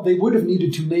somehow they would have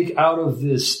needed to make out of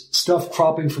this stuff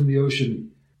cropping from the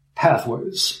ocean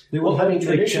pathways. They would have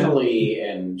traditionally,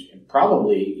 and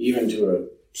probably even to a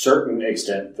certain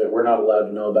extent that we're not allowed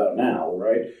to know about now,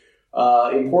 right?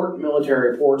 Important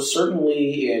military ports,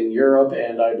 certainly in Europe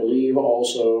and I believe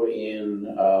also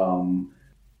in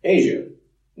Asia,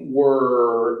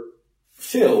 were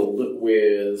filled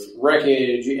with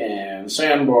wreckage and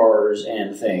sandbars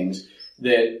and things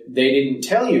that they didn't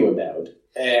tell you about.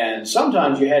 And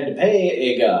sometimes you had to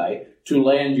pay a guy to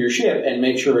land your ship and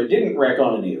make sure it didn't wreck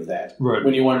on any of that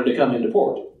when you wanted to come into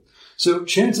port. So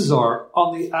chances are,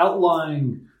 on the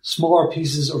outlying smaller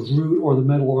pieces of root or the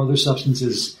metal or other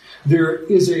substances, there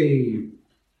is a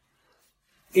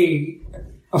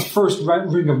first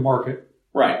ring of market.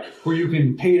 Right. Where you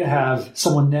can pay to have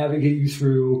someone navigate you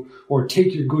through or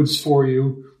take your goods for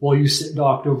you while you sit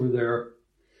docked over there.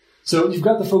 So you've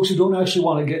got the folks who don't actually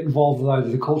want to get involved with either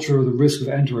the culture or the risk of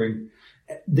entering.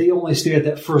 They only stay at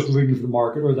that first ring of the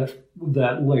market or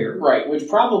that layer. Right, which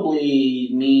probably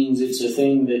means it's a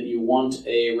thing that you want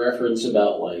a reference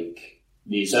about, like,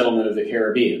 the settlement of the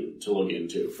Caribbean to look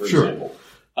into, for example.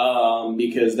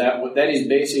 Because that is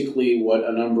basically what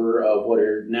a number of what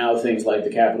are now things like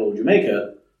the capital of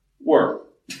Jamaica were,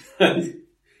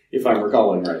 if I'm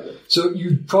recalling rightly. So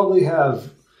you'd probably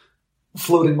have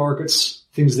floating markets,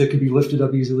 things that could be lifted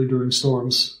up easily during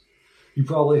storms. You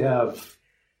probably have...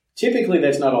 Typically,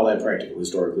 that's not all that practical,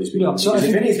 historically speaking. No, so because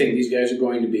if anything, these guys are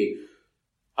going to be,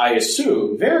 I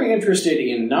assume, very interested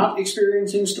in not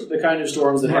experiencing the kind of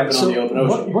storms that happen on the open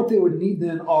ocean. What they would need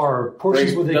then are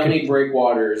portions where they'll need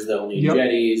breakwaters, they'll need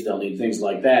jetties, they'll need things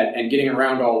like that, and getting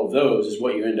around all of those is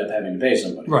what you end up having to pay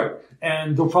somebody. Right.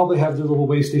 And they'll probably have their little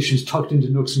way stations tucked into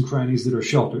nooks and crannies that are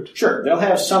sheltered. Sure. They'll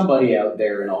have somebody out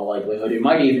there in all likelihood. It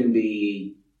might even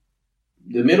be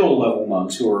the middle-level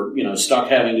monks who are, stuck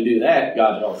having to do that,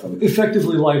 God help them.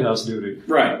 Effectively lighthouse duty.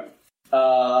 Right.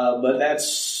 But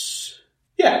that's...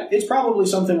 Yeah, it's probably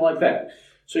something like that.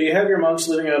 So you have your monks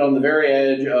living out on the very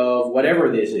edge of whatever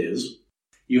this is.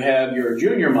 You have your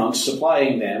junior monks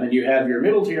supplying them, and you have your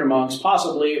middle-tier monks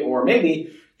possibly, or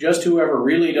maybe just whoever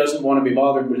really doesn't want to be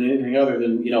bothered with anything other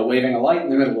than, waving a light in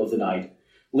the middle of the night,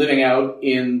 living out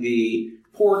in the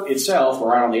port itself,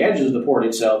 or out on the edges of the port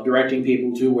itself, directing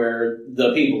people to where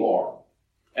the people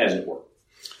are, as it were.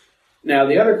 Now,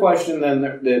 the other question then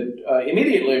that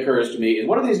immediately occurs to me is,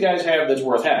 what do these guys have that's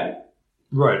worth having?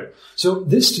 Right. So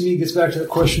this, to me, gets back to the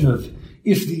question of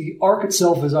if the Ark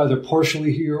itself is either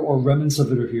partially here or remnants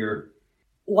of it are here,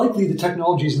 likely the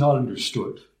technology is not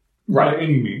understood by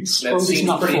any means. That seems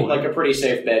like a pretty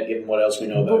safe bet given what else we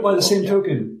know about it. But by the same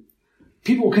token,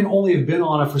 people can only have been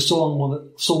on it for so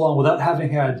long without having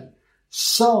had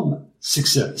some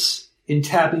success in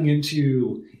tapping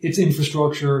into its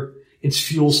infrastructure, its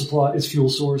fuel supply, its fuel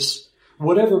source,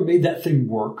 whatever made that thing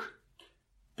work.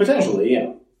 Potentially,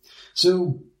 yeah.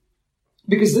 So,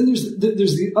 because then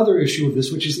there's the other issue of this,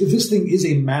 which is if this thing is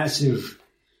a massive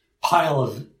pile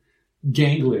of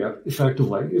ganglia,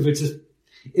 effectively,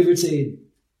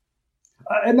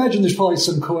 I imagine there's probably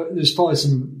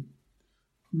some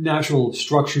natural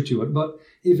structure to it, but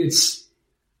if it's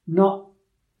not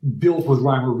built with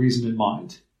rhyme or reason in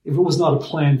mind, if it was not a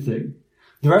planned thing,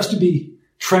 there has to be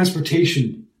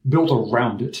transportation built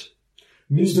around it.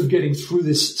 Means of getting through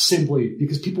this simply,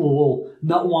 because people will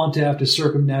not want to have to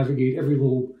circumnavigate every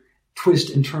little twist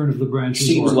and turn of the branches.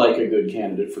 Seems like a good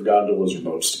candidate for gondolas or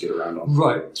boats to get around on.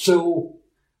 Right. So,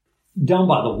 down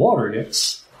by the water,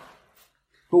 yes.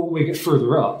 But when we get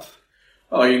further up...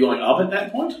 Oh, are you going up at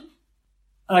that point?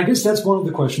 I guess that's one of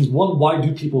the questions. One, why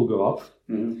do people go up?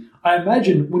 Mm-hmm. I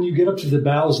imagine when you get up to the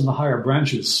boughs and the higher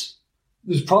branches,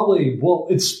 there's probably... Well,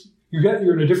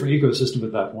 you're in a different ecosystem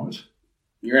at that point.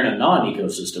 you're in a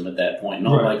non-ecosystem at that point, in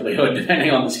all likelihood,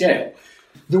 depending on the scale.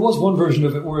 There was one version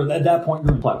of it where at that point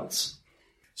you're in planets.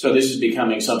 So this is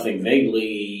becoming something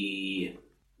vaguely,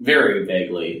 very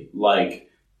vaguely, like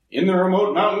in the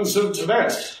remote mountains of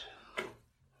Tibet.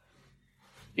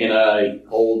 In a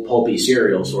old pulpy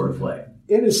serial sort of way.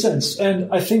 In a sense.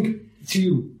 And I think,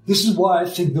 this is why I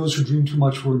think Those Who Dream Too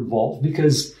Much were involved.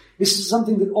 Because this is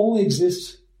something that only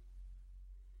exists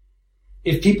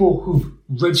if people who've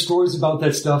read stories about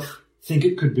that stuff think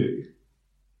it could be.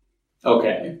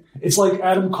 Okay. It's like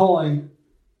Adam calling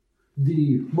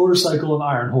the motorcycle an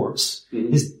iron horse.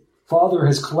 Mm-hmm. His father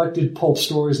has collected pulp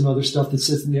stories and other stuff that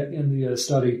sits in the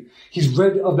study. He's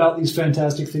read about these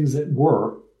fantastic things that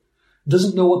were.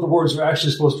 Doesn't know what the words are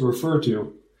actually supposed to refer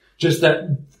to. Just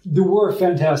that there were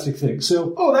fantastic things.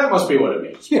 So, that must be what it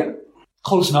means. Yeah.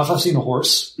 Close enough. I've seen a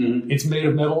horse. Mm-hmm. It's made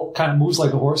of metal, kind of moves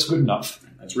like a horse. Good enough.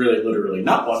 That's really literally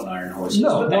not what an iron horse is,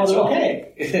 no, but that's not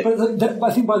at okay. But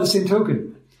I think by the same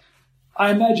token, I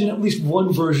imagine at least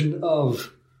one version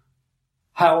of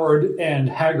Howard and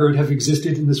Haggard have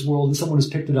existed in this world and someone has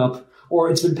picked it up,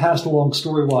 or it's been passed along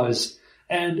story-wise.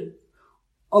 And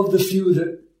of the few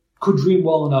that could dream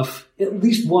well enough, at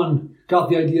least one got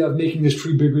the idea of making this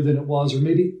tree bigger than it was, or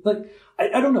maybe,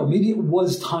 I don't know, maybe it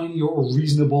was tiny or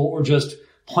reasonable or just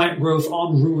plant growth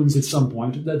on ruins at some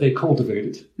point that they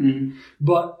cultivated. Mm-hmm.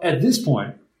 But at this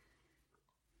point,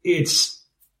 it's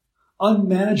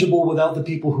unmanageable without the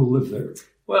people who live there.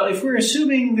 Well, if we're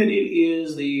assuming that it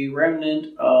is the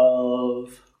remnant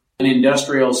of an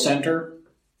industrial center,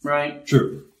 right?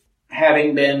 Sure.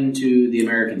 Having been to the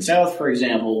American South, for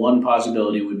example, one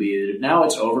possibility would be that now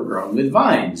it's overgrown with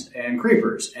vines and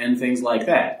creepers and things like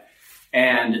that.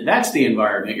 And that's the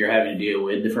environment you're having to deal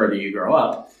with the further you go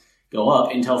up,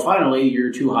 until finally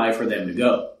you're too high for them to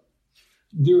go.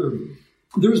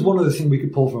 There's one other thing we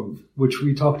could pull from, which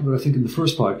we talked about, I think, in the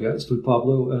first podcast with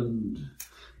Pablo and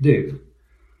Dave.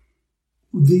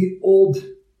 The old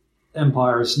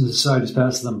empires and the societies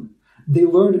past them, they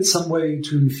learned in some way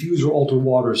to infuse or alter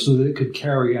water so that it could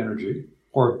carry energy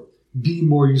or be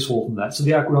more useful than that. So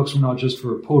the aqueducts were not just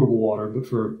for potable water, but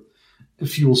for the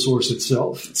fuel source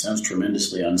itself. It sounds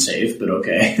tremendously unsafe, but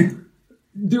okay.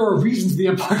 There are reasons the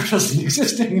empire doesn't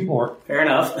exist anymore. Fair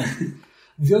enough.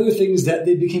 The other thing is that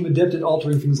they became adept at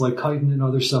altering things like chitin and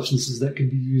other substances that could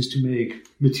be used to make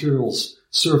materials,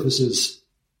 surfaces.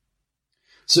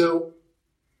 So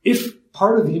if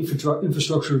part of the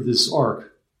infrastructure of this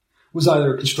ark was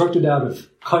either constructed out of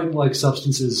chitin-like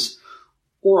substances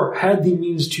or had the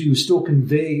means to still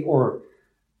convey or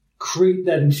create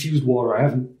that infused water, I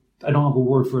don't have a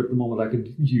word for it at the moment I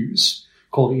could use,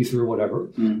 called ether or whatever,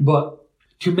 but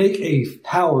to make a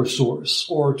power source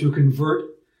or to convert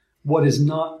what is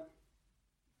not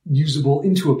usable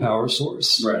into a power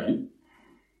source. Right.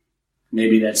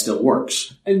 Maybe that still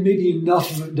works. And maybe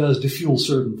enough of it does to fuel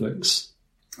certain things.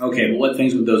 Okay, but what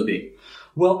things would those be?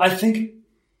 Well, I think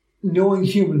knowing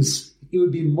humans, it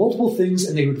would be multiple things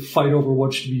and they would fight over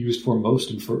what should be used for most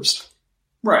and first.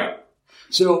 Right.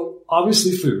 So,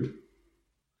 obviously food,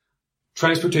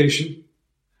 transportation,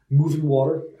 moving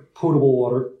water, potable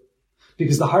water.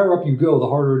 Because the higher up you go, the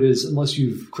harder it is unless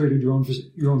you've created your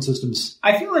own systems.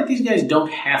 I feel like these guys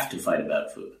don't have to fight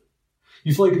about food.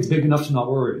 You feel like it's big enough to not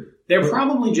worry. There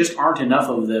probably just aren't enough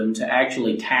of them to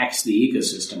actually tax the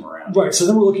ecosystem around. Right, so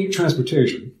then we're looking at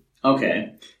transportation.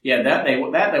 Okay. Yeah, that they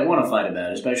want to fight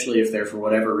about, especially if they're, for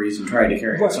whatever reason, trying to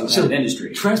carry out some kind of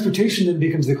industry. Transportation then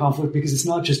becomes the conflict because it's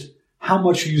not just how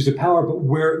much you use the power, but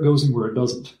where it goes and where it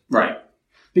doesn't. Right.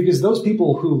 Because those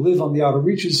people who live on the outer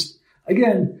reaches,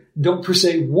 again, don't per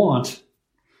se want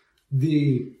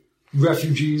the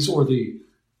refugees or the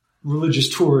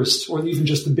religious tourists or even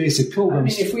just the basic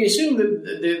pilgrims. I mean, if we assume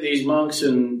that these monks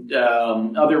and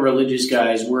other religious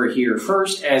guys were here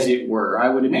first, as it were, I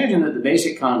would imagine that the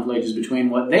basic conflict is between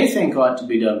what they think ought to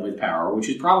be done with power, which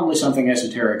is probably something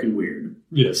esoteric and weird.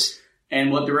 Yes.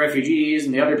 And what the refugees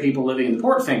and the other people living in the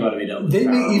port think ought to be done with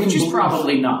power, which is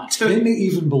probably not. They may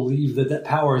even believe that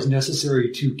power is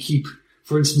necessary to keep,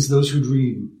 for instance, those who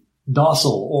dream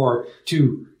docile or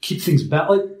to keep things back.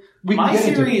 My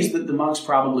theory is that the monks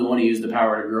probably want to use the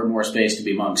power to grow more space to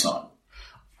be monks on.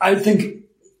 I think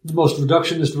the most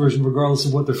reductionist version, regardless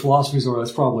of what their philosophies are,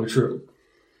 that's probably true.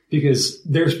 Because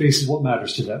their space is what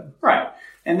matters to them. Right.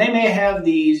 And they may have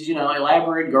these,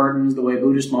 elaborate gardens the way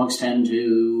Buddhist monks tend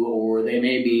to, or they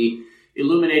may be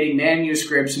illuminating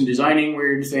manuscripts and designing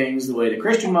weird things the way the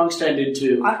Christian monks tended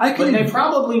to. But they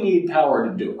probably need power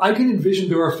to do it. I can envision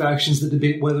there are factions that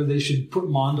debate whether they should put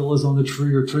mandalas on the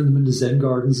tree or turn them into Zen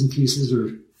gardens in pieces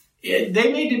or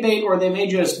They may debate, or they may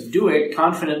just do it,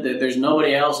 confident that there's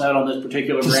nobody else out on this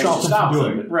particular branch to stop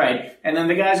them. Right. And then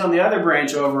the guys on the other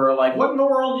branch over are like, what in the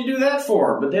world do you do that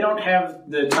for? But they don't have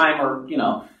the time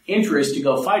or, interest to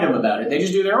go fight them about it. They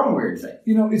just do their own weird thing.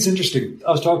 It's interesting.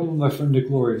 I was talking with my friend Nick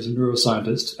Laurie, who's a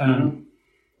neuroscientist, and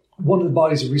one of the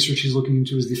bodies of research he's looking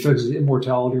into is the effects of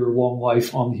immortality or long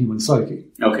life on the human psyche.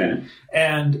 Okay.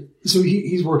 And so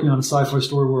he's working on a sci-fi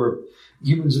story where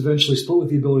humans eventually split with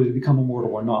the ability to become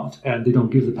immortal or not, and they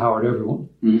don't give the power to everyone.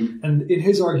 Mm-hmm. And in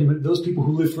his argument, those people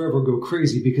who live forever go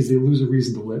crazy because they lose a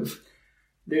reason to live.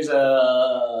 There's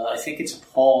I think it's a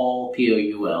Paul,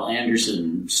 P-O-U-L,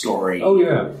 Anderson story. Oh,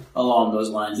 yeah. Along those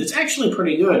lines. It's actually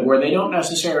pretty good, where they don't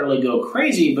necessarily go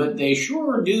crazy, but they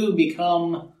sure do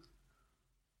become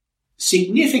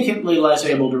significantly less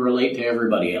able to relate to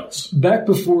everybody else. Back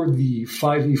before the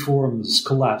 5e forums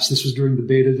collapsed, this was during the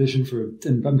beta edition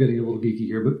and I'm getting a little geeky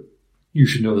here, but you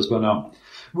should know this by now.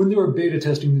 When they were beta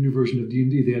testing the new version of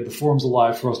D&D, they had the forums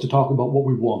alive for us to talk about what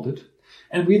we wanted.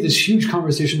 And we had this huge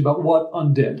conversation about what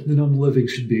undead, the non-living,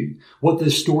 should be, what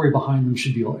the story behind them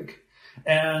should be like.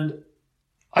 And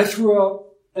I threw out,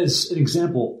 as an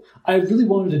example, I really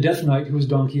wanted a Death Knight who was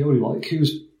Don Quixote-like,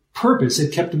 whose purpose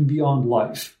had kept him beyond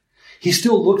life. He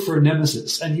still looked for a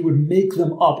nemesis, and he would make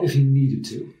them up if he needed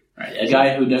to. Right. A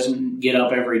guy who doesn't get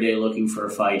up every day looking for a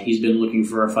fight. He's been looking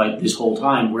for a fight this whole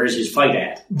time. Where's his fight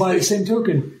at? By the same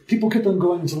token, people kept on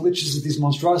going into liches of these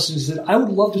monstrosities and said, I would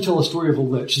love to tell a story of a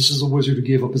lich. This is a wizard who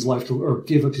gave up his life or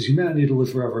gave up his humanity to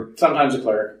live forever. Sometimes a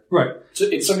cleric. Right. So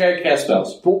it's some guy who casts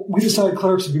spells. But we decided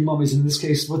clerics would be mummies. In this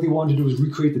case, what they wanted to do was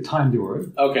recreate the time they were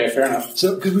in. Okay, fair enough.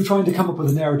 So, because we're trying to come up with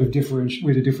a narrative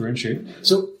way to differentiate.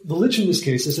 So, the lich in this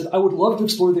case, I said, I would love to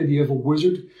explore the idea of a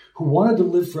wizard who wanted to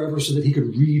live forever so that he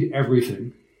could read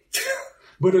everything.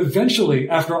 But eventually,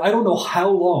 after I don't know how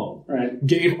long,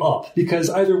 gave up because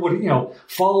either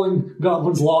following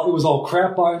Godwin's law, it was all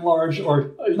crap by and large,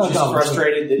 or not just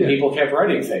frustrated that people kept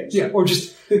writing things. Yeah, or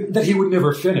just that he would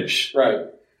never finish. Right.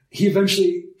 He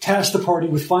eventually tasked the party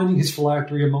with finding his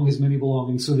phylactery among his many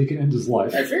belongings so they could end his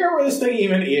life. I figure out where this thing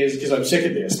even is because I'm sick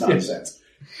of this nonsense.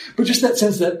 But just that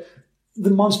sense that the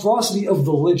monstrosity of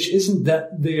the lich isn't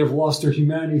that they have lost their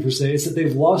humanity per se, it's that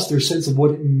they've lost their sense of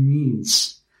what it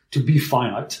means to be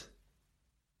finite.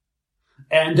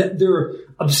 And that their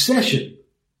obsession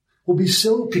will be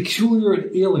so peculiar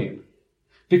and alien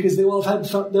because they'll have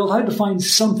to find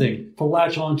something to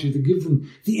latch onto to give them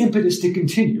the impetus to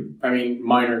continue. I mean,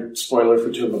 minor spoiler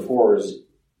for Tomb of Horrors.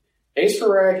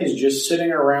 Aesferak is just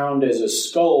sitting around as a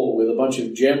skull with a bunch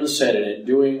of gems set in it,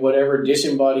 doing whatever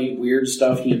disembodied weird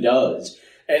stuff he does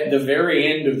at the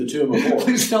very end of the Tomb of Horrors.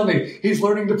 Please tell me he's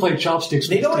learning to play chopsticks.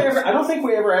 I don't think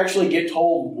we ever actually get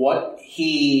told what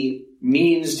he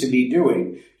means to be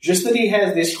doing. Just that he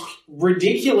has this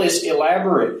ridiculous,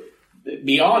 elaborate,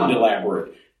 beyond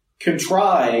elaborate,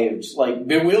 contrived,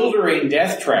 bewildering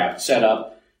death trap set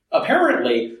up,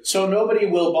 apparently, so nobody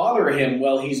will bother him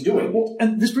while he's doing it. Well,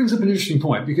 and this brings up an interesting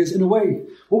point, because in a way,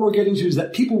 what we're getting to is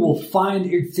that people will find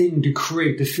a thing to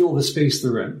create to fill the space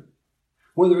they're in.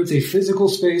 Whether it's a physical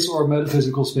space or a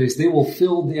metaphysical space, they will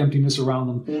fill the emptiness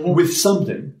around them with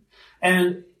something.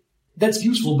 And that's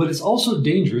useful, but it's also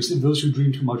dangerous if those who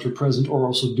dream too much are present or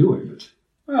also doing it.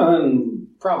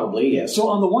 Probably, yes. So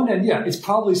on the one hand, it's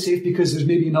probably safe because there's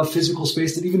maybe enough physical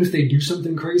space that even if they do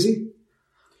something crazy,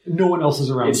 no one else is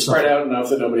around. It's spread out enough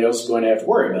that nobody else is going to have to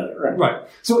worry about it, right? Right.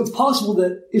 So it's possible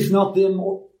that if not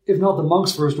the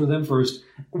monks first or them first,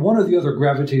 one or the other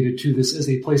gravitated to this as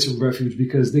a place of refuge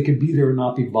because they could be there and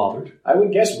not be bothered. I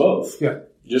would guess both. Yeah.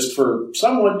 Just for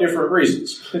somewhat different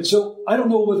reasons. And so I don't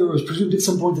know whether it was presumed at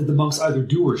some point that the monks either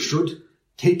do or should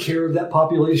take care of that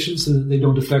population so that they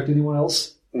don't affect anyone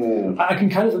else. I can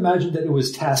kind of imagine that it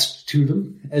was tasked to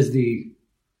them as the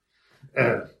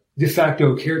de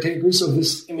facto caretakers of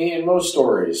this. I mean, in most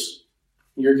stories,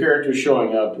 your character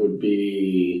showing up would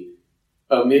be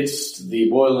amidst the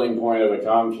boiling point of a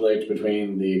conflict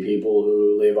between the people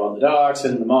who live on the docks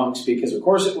and the monks, because of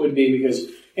course it would be, because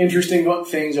interesting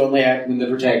things only happen when the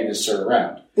protagonists are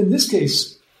around. In this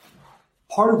case,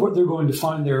 part of what they're going to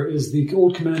find there is the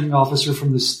old commanding officer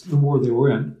from the war they were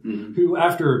in, who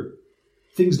after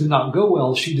things did not go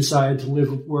well, she decided to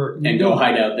live where... And go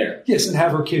hide out there. Yes, and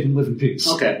have her kid and live in peace.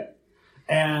 Okay.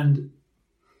 And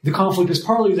the conflict is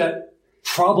partly that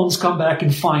problems come back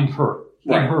and find her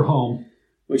in her home.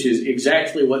 Which is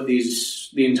exactly what the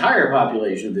entire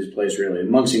population of this place, really,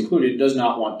 monks included, does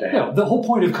not want to have. Yeah, the whole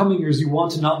point of coming here is you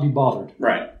want to not be bothered.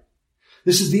 Right.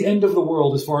 This is the end of the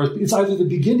world as far as... It's either the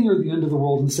beginning or the end of the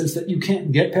world in the sense that you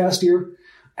can't get past here,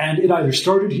 and it either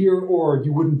started here or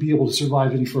you wouldn't be able to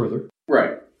survive any further.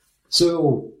 Right.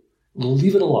 So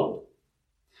leave it alone.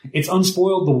 It's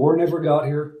unspoiled. The war never got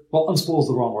here. Well, unspoiled is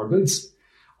the wrong word, but it's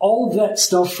all of that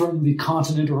stuff from the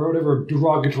continent or whatever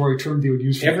derogatory term they would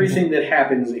use for everything people. that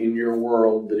happens in your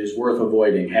world that is worth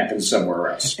avoiding happens somewhere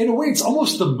else. In a way, it's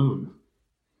almost the moon.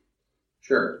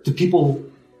 Sure. The people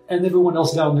and everyone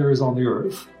else down there is on the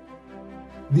earth.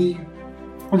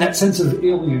 And that sense of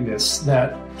alienness,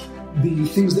 that the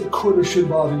things that could or should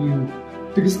bother you,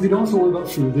 because they don't have to worry about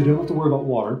food, they don't have to worry about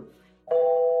water.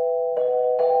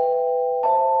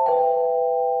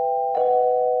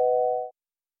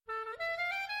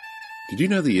 Did you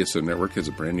know the ESO Network has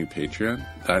a brand new Patreon?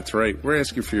 That's right, we're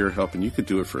asking for your help, and you could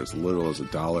do it for as little as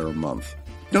 $1 a month.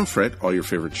 Don't fret, all your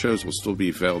favorite shows will still be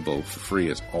available for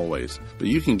free as always, but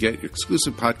you can get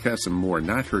exclusive podcasts and more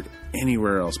not heard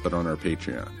anywhere else but on our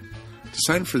Patreon. To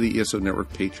sign up for the ESO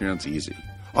Network Patreon's easy.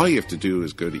 All you have to do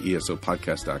is go to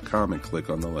esopodcast.com and click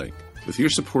on the link. With your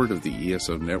support of the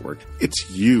ESO Network,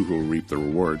 it's you who will reap the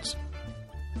rewards.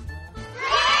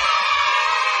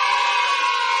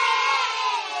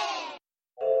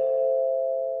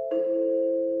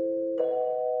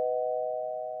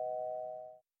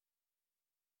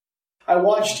 I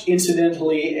watched,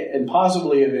 incidentally and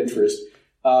possibly of interest,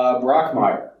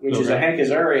 Brockmire, which is a Hank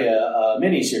Azaria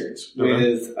miniseries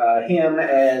with him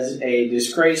as a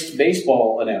disgraced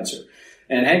baseball announcer.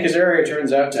 And Hank Azaria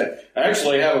turns out to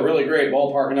actually have a really great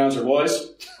ballpark announcer voice.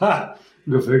 Ha!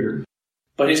 Go figure.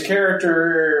 But his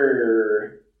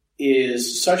character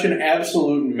is such an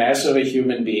absolute mess of a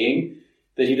human being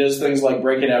that he does things like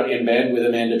breaking out in bed with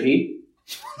Amanda Peet.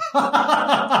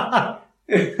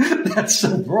 That's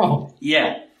so wrong.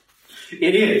 Yeah,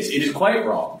 it is. It is quite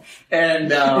wrong.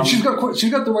 And she's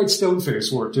got the right stone face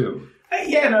for it too.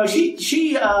 Yeah, no, she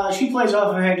plays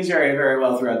off of Hank Azaria very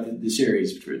well throughout the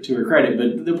series, to her credit.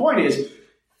 But the point is,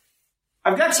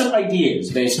 I've got some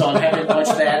ideas based on having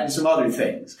watched that and some other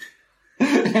things.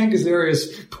 Hank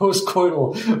Azaria's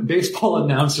post-coital baseball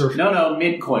announcer. No,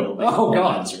 mid-coital baseball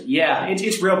announcer. Yeah,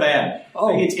 it's real bad.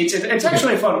 Oh. It's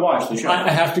actually fun to watch, the show. I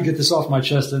have to get this off my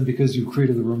chest then because you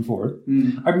created the room for it.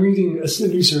 Mm. I'm reading a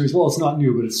new series. Well, it's not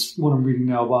new, but it's one I'm reading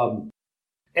now, Bob.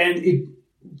 And it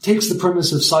takes the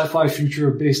premise of sci-fi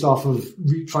future based off of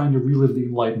trying to relive the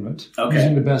Enlightenment. Okay.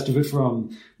 Using the best of it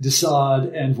from de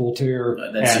Sade and Voltaire.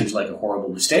 Seems like a horrible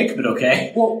mistake, but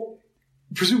okay. Well,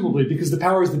 presumably, because the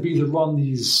powers that be that run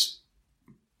these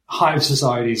hive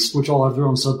societies, which all have their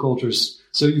own subcultures.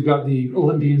 So you've got the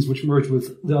Olympians, which merge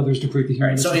with the others to create the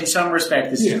humans. Right, so in some respect,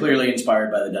 this is clearly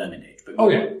inspired by the Diamond Age. But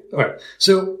yeah. All right.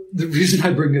 So the reason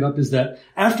I bring it up is that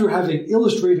after having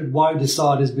illustrated why de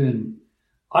Sade has been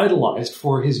idolized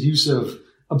for his use of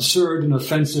absurd and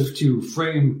offensive to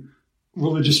frame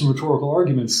religious and rhetorical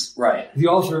arguments, right, the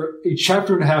author, a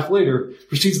chapter and a half later,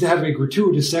 proceeds to have a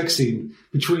gratuitous sex scene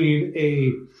between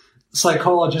a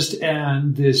psychologist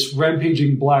and this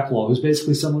rampaging Blacklaw, who's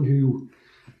basically someone who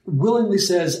willingly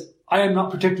says, I am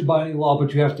not protected by any law,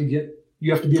 but you have to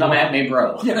be come at me,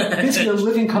 bro. Yeah, basically a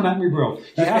living come at me, bro.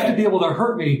 You have to be able to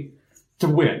hurt me to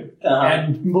win.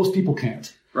 And most people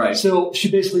can't. Right. So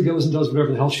she basically goes and does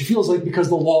whatever the hell she feels like because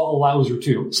the law allows her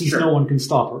to, since no one can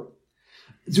stop her.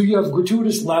 So you have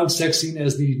gratuitous loud sex scene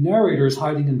as the narrator is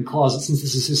hiding in the closet, since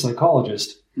this is his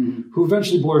psychologist, who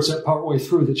eventually blurts out partway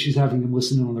through that she's having him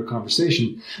listen in on their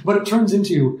conversation. But it turns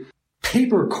into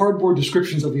paper cardboard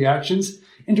descriptions of the actions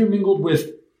intermingled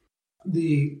with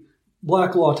the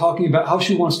Blacklaw talking about how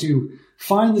she wants to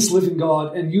find this living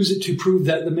god and use it to prove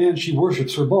that the man she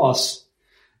worships, her boss,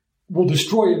 will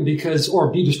destroy him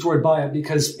or be destroyed by it,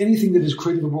 because anything that is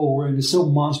created in the world we're in is so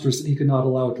monstrous that he cannot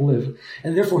allow it to live.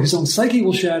 And therefore his own psyche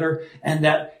will shatter, and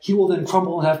that he will then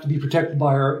crumble and have to be protected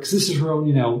by her, because this is her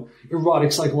own,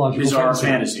 erotic psychological bizarre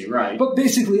fantasy, right. But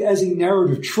basically, as a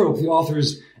narrative trope, the author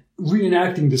is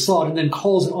reenacting de Sade and then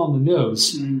calls it on the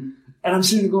nose. Mm. And I'm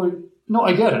sitting there going, no,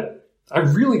 I get it. I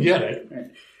really get it.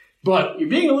 Right. But you're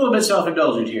being a little bit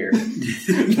self-indulgent here.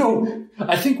 No,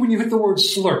 I think when you hit the word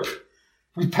slurp,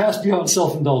 we passed beyond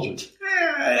self-indulgent.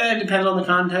 It depends on the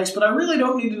context, but I really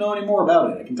don't need to know any more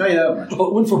about it. I can tell you that much. Oh,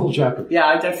 it went for a whole chapter. Yeah,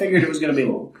 I figured it was going to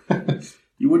be long.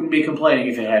 You wouldn't be complaining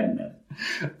if it hadn't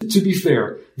been. To be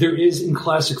fair, there is in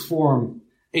classic form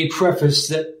a preface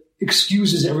that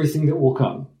excuses everything that will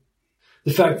come.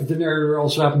 The fact that the narrator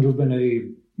also happened to have been a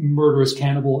murderous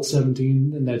cannibal at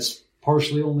 17, and that's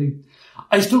partially only...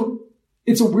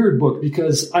 It's a weird book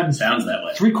because I'm... Sounds that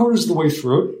way. 3/4 of the way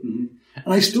through it. Mm-hmm.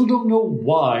 And I still don't know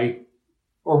why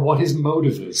or what his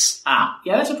motive is. Yeah,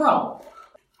 that's a problem.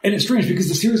 And it's strange because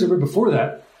the series I read before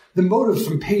that, the motive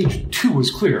from page 2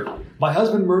 was clear. My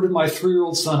husband murdered my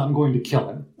 3-year-old son. I'm going to kill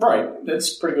him. Right.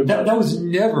 That's pretty good. That was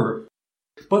never.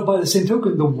 But by the same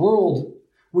token, the world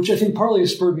which I think partly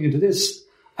has spurred me into this.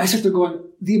 I sit there going,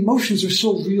 the emotions are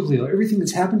so real here. Everything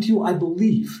that's happened to you, I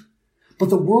believe. But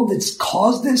the world that's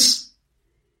caused this,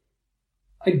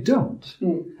 I don't.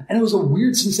 And it was a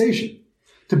weird sensation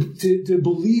to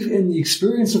believe in the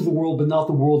experience of the world, but not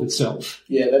the world itself.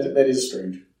 Yeah, that is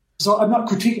strange. So I'm not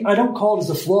critiquing, I don't call it as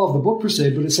a flaw of the book per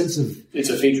se, but a sense of... It's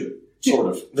a feature, sort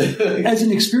of. As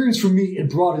an experience for me, it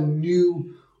brought a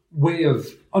new way of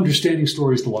understanding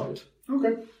stories to light.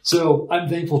 Okay. So I'm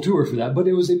thankful to her for that. But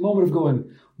it was a moment of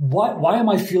going, why am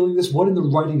I feeling this? What in the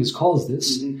writing has caused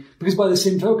this? Mm-hmm. Because by the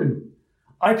same token,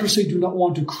 I per se do not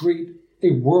want to create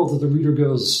a world that the reader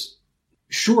goes,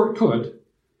 sure it could,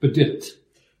 but didn't.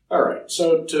 All right.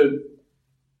 So to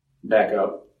back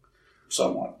up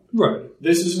somewhat. Right.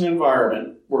 This is an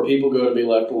environment where people go to be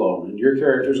left alone, and your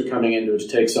characters are coming into it to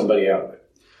take somebody out of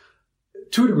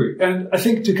it. To a degree. And I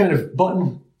think to kind of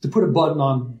put a button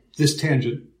on this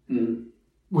tangent,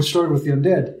 which started with the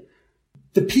undead,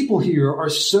 the people here are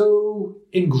so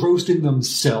engrossed in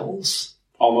themselves.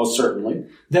 Almost certainly.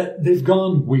 That they've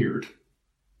gone weird.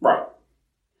 Right.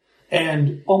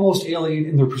 And almost alien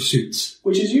in their pursuits.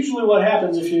 Which is usually what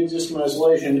happens if you exist in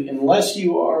isolation, unless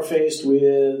you are faced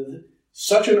with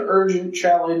such an urgent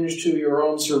challenge to your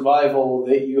own survival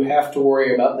that you have to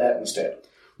worry about that instead.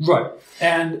 Right.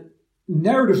 And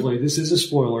narratively, this is a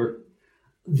spoiler,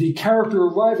 the character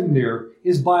arriving there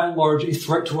is by and large a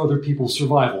threat to other people's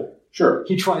survival. Sure.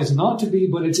 He tries not to be,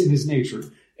 but it's in his nature.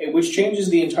 Which changes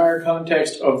the entire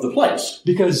context of the place.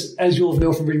 Because, as you'll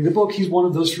know from reading the book, he's one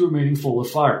of those who remaining full of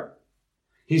fire.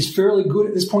 He's fairly good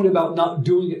at this point about not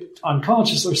doing it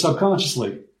unconsciously or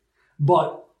subconsciously.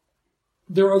 But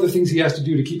there are other things he has to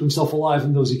do to keep himself alive,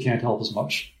 and those he can't help as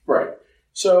much. Right.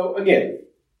 So, again...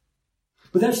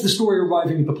 But that's the story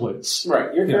arriving at the place.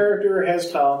 Right. Your character has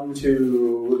come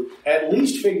to, at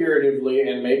least figuratively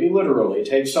and maybe literally,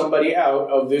 take somebody out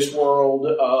of this world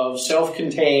of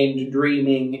self-contained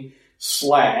dreaming /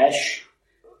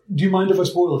 Do you mind if I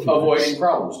spoil a few avoiding things?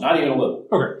 problems. Not even a little.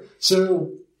 Okay.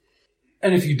 So,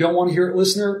 and if you don't want to hear it,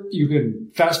 listener, you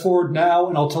can fast forward now,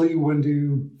 and I'll tell you when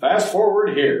to... Fast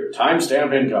forward here.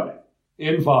 Timestamp incoming.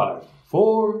 In 5,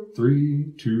 4,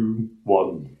 3, 2,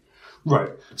 1...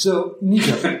 Right. So,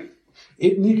 Nico,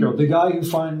 the guy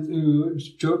who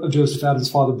Joseph Adams'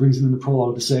 father brings him in the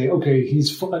prologue to say, okay, he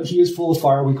is full of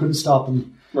fire, we couldn't stop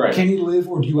him. Right. Can he live,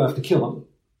 or do you have to kill him?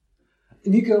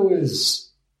 Nico is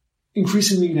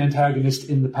increasingly an antagonist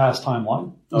in the past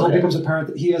timeline. Until it becomes apparent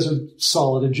that he has a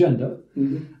solid agenda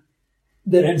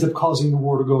that ends up causing the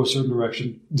war to go a certain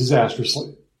direction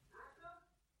disastrously.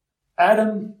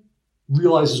 Adam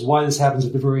realizes why this happens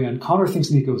at the very end. Connor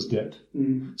thinks Nico's dead.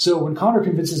 So when Connor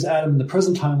convinces Adam in the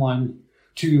present timeline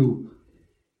to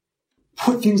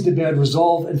put things to bed,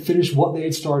 resolve and finish what they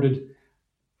had started,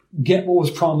 get what was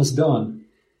promised done,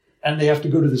 and they have to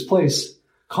go to this place,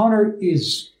 Connor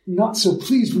is not so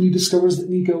pleased when he discovers that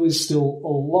Nico is still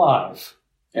alive.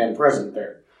 And present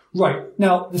there. Right.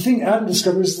 Now, the thing Adam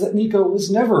discovers is that Nico was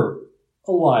never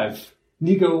alive.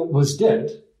 Nico was dead.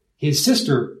 His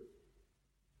sister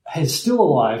is still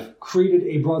alive, created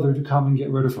a brother to come and get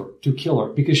rid of her, to kill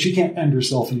her, because she can't end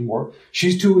herself anymore.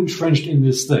 She's too entrenched in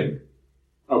this thing.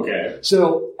 Okay.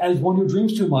 So, as one who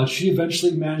dreams too much, she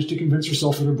eventually managed to convince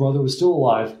herself that her brother was still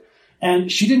alive,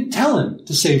 and she didn't tell him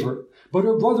to save her. But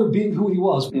her brother, being who he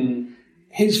was,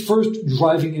 his first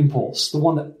driving impulse, the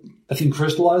one that I think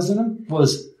crystallized in him,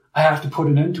 was, I have to put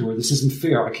an end to her. This isn't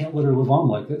fair. I can't let her live on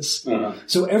like this.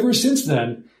 So ever since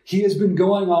then, he has been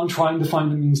going on trying to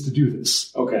find a means to do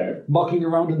this. Okay. Mucking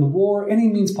around in the war, any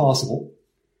means possible.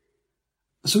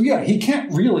 So yeah, he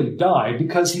can't really die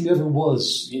because he never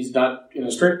was. He's not, in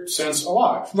a strict sense,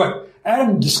 alive. Right.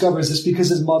 Adam discovers this because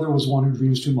his mother was one who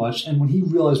dreams too much, and when he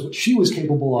realized what she was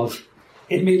capable of,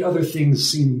 it made other things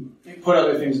seem... Put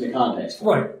other things into context.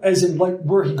 Right. As in, like,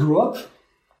 where he grew up,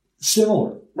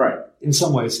 similar. Right. In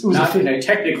some ways. It was not in a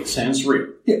technical sense,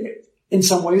 real. Yeah. In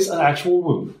some ways, an actual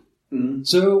wound.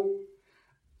 So,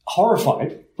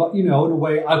 horrified, but, in a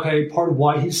way, okay, part of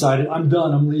why he decided, I'm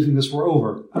done, I'm leaving this, we're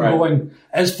over. I'm going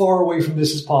as far away from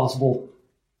this as possible.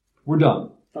 We're done.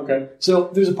 Okay. So,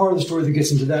 there's a part of the story that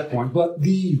gets into that point. But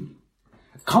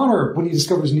Connor, when he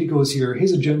discovers Nico is here,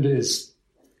 his agenda is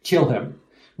kill him.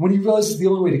 When he realizes the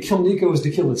only way to kill Nico is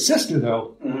to kill his sister,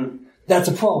 though, that's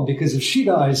a problem, because if she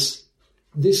dies,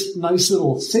 this nice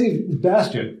little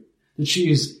bastion that she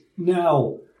is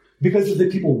now... Because of the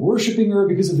people worshiping her,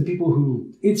 because of the people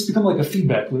who... It's become like a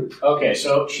feedback loop. Okay,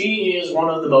 so she is one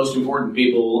of the most important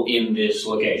people in this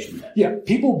location, then. Yeah,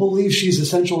 people believe she's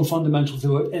essential and fundamental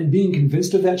to it, and being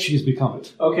convinced of that, she has become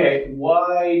it. Okay,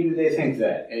 why do they think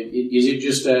that? Is it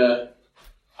just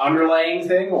underlying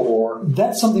thing, or?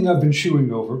 That's something I've been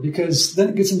chewing over, because then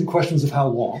it gets into questions of how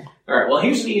long. All right, well,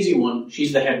 here's an easy one.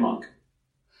 She's the head monk.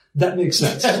 That makes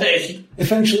sense.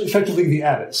 Effectively the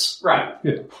abbess. Right.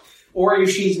 Yeah. Or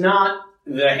if she's not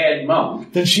the head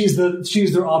monk, then she's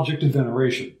their object of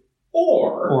veneration.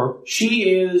 Or she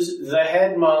is the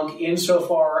head monk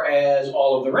insofar as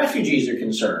all of the refugees are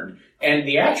concerned, and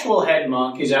the actual head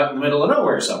monk is out in the middle of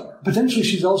nowhere somewhere. Potentially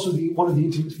she's also one of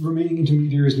the remaining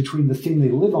intermediaries between the thing they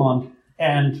live on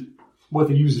and what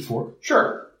they use it for.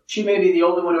 Sure. She may be the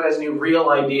only one who has any real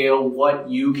idea what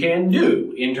you can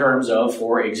do in terms of,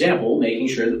 for example, making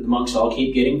sure that the monks all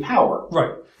keep getting power.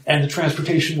 Right. And the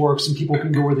transportation works and people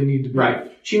can go where they need to be.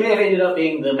 Right. She may have ended up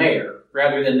being the mayor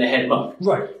rather than the head monk.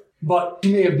 Right. But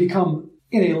she may have become,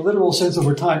 in a literal sense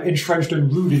over time, entrenched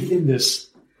and rooted in this.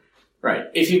 Right.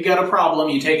 If you've got a problem,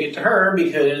 you take it to her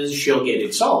because she'll get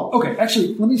it solved. Okay,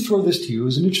 actually, let me throw this to you. It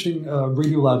was an interesting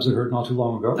Radiolabs I heard not too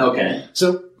long ago. Okay.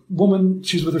 So, woman,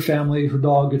 she's with her family, her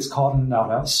dog gets caught in an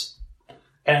outhouse,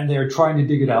 and they're trying to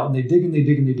dig it out, and they dig and they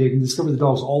dig and they dig, and discover the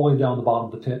dog's all the way down the bottom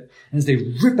of the pit. And as they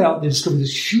rip out, they discover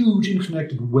this huge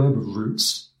interconnected web of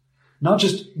roots. Not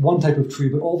just one type of tree,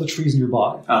 but all the trees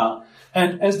nearby.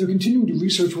 And as they're continuing to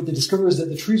research, what they discover is that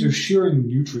the trees are sharing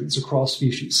nutrients across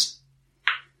species.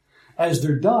 As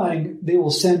they're dying, they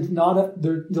will send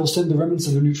they'll send the remnants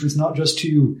of their nutrients not just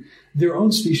to their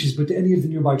own species, but to any of the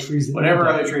nearby trees. That whatever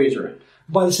other trees are in.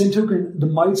 By the same token, the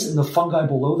mites and the fungi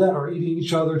below that are eating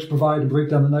each other to provide and break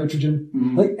down the nitrogen.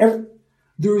 Mm-hmm.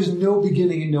 There is no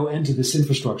beginning and no end to this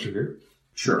infrastructure here.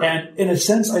 Sure. And in a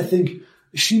sense, I think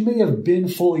she may have been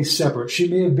fully separate. She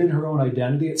may have been her own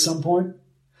identity at some point.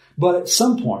 But at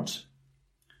some point,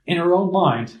 in her own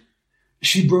mind,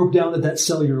 she broke down at that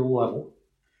cellular level.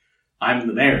 I'm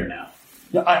the mayor now.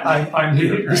 Yeah, I'm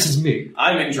here. Right. This is me.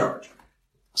 I'm in charge.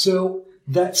 So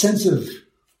that sense of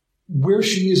where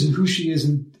she is and who she is,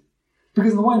 and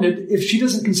because on the one hand, if she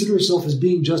doesn't consider herself as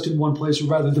being just in one place, or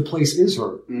rather the place is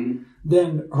her, mm-hmm.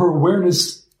 then her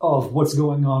awareness of what's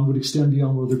going on would extend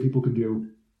beyond what other people could do.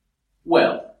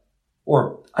 Well.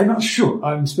 Or, I'm not sure.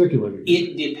 I'm speculating.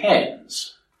 It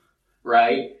depends.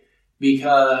 Right?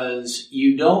 Because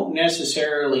you don't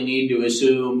necessarily need to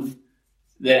assume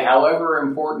that however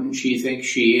important she thinks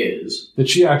she is, that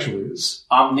she actually is.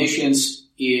 Omniscience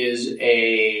is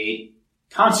a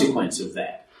consequence of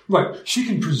that. Right. She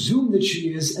can presume that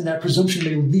she is, and that presumption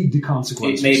may lead to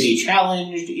consequences. It may be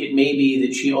challenged. It may be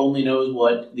that she only knows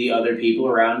what the other people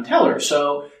around tell her.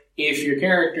 So if your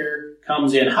character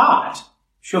comes in hot,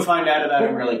 she'll find out about it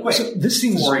really quick. So this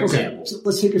seems, for example. So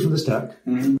let's take it from this tack.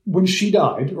 Mm-hmm. When she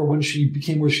died, or when she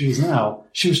became where she is now,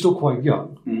 she was still quite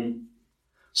young. Mm-hmm.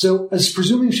 So, as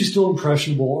presuming she's still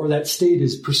impressionable, or that state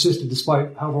has persisted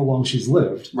despite however long she's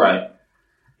lived. Right.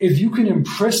 If you can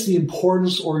impress the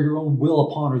importance or your own will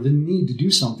upon her, the need to do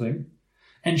something,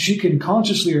 and she can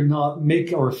consciously or not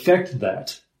make or affect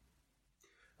that.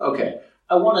 Okay.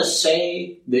 I want to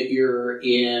say that you're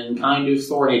in kind of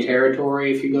thorny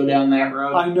territory if you go down that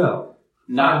road. I know.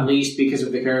 Not least because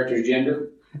of the character's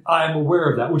gender. I'm aware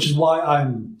of that, which is why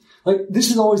I'm...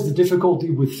 this is always the difficulty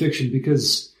with fiction,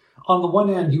 because on the one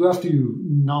hand, you have to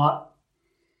not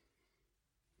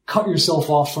cut yourself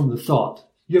off from the thought.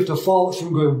 You have to follow it through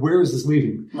and go, where is this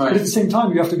leading? Right. But at the same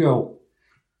time, you have to go,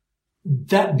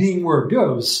 that being where it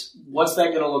goes... What's that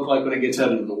going to look like when it gets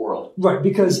out into the world? Right,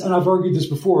 because, and I've argued this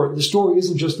before, the story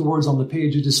isn't just the words on the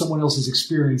page, it is someone else's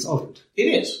experience of it.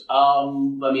 It is.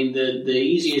 The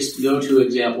easiest go-to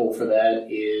example for that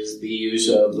is the use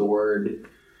of the word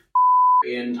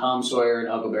in Tom Sawyer and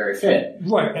Huckleberry Finn.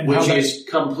 Right. And which is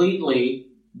completely,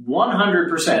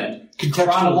 100%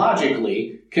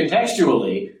 chronologically,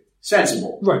 contextually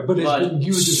sensible. Right, but it's been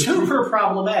used as super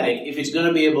problematic if it's going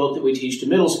to be a book that we teach to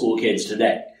middle school kids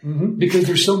today. Mm-hmm. Because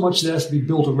there's so much that has to be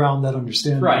built around that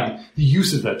understanding, right. And the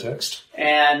use of that text.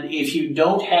 And if you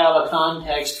don't have a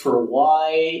context for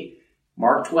why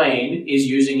Mark Twain is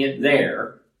using it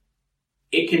there,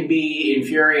 it can be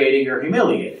infuriating or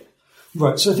humiliating.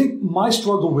 Right. So I think my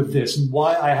struggle with this and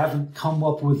why I haven't come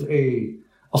up with a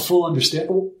full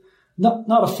understanding, not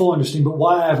a full understanding, but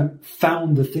why I haven't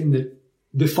found the thing that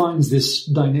defines this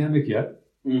dynamic yet,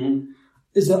 mm-hmm.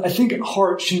 is that I think at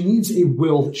heart she needs a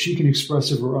will that she can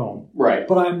express of her own. Right.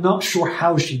 But I'm not sure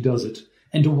how she does it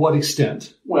and to what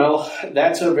extent. Well,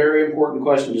 that's a very important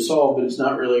question to solve, but it's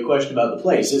not really a question about the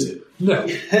place, is it? No.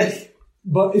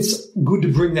 But it's good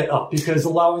to bring that up because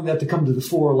allowing that to come to the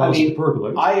fore allows it to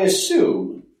percolate. I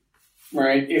assume,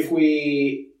 right, if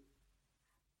we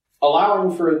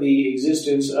allowing for the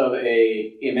existence of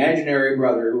a imaginary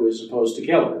brother who is supposed to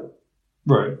kill her,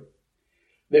 right,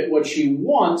 that what she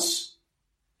wants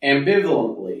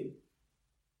ambivalently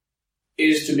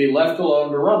is to be left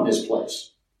alone to run this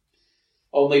place.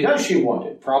 Only does she want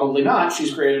it? Probably not.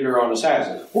 She's created her own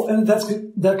assassin. Well, and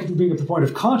that could bring up the point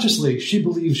of consciously, she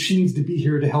believes she needs to be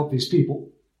here to help these people.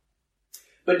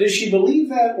 But does she believe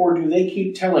that, or do they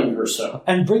keep telling her so?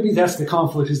 And maybe that's the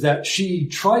conflict, is that she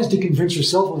tries to convince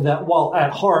herself of that, while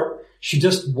at heart, she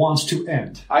just wants to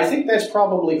end. I think that's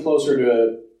probably closer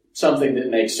to something that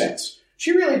makes sense.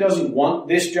 She really doesn't want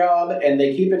this job, and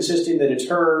they keep insisting that it's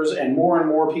hers, and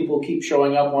more people keep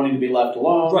showing up wanting to be left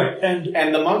alone. Right,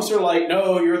 and the monks are like,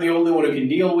 no, you're the only one who can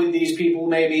deal with these people,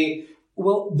 maybe.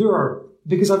 Well,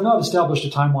 because I've not established a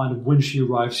timeline of when she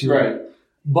arrives here. Right.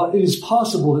 But it is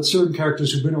possible that certain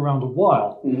characters who've been around a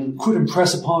while could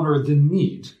impress upon her the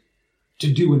need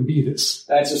to do and be this.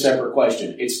 That's a separate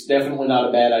question. It's definitely not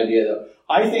a bad idea, though.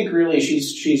 I think really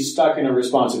she's stuck in a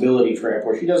responsibility trap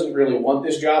where she doesn't really want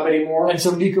this job anymore. And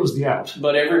so Nico's the out.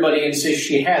 But everybody insists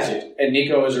she has it, and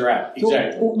Nico is her out.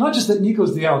 Exactly. Well, not just that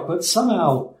Nico's the out, but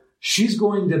somehow she's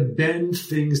going to bend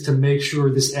things to make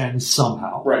sure this ends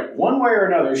somehow. Right. One way or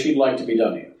another, she'd like to be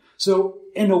done here. So,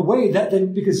 in a way, that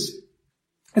then, because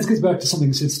this gets back to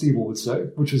something Sid Stiebel would say,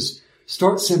 which is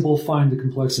start simple, find the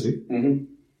complexity. Mm-hmm.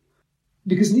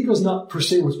 Because Nico's not per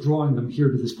se what's drawing them here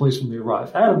to this place when they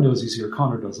arrive. Adam knows he's here,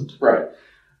 Connor doesn't. Right.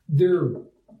 They're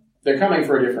coming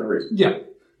for a different reason. Yeah.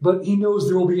 But he knows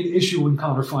there will be an issue when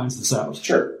Connor finds this out.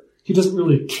 Sure. He doesn't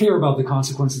really care about the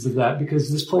consequences of that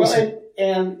because this place... Well,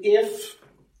 and if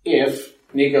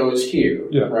Nico is here,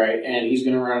 right, and he's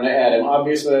going to run into Adam,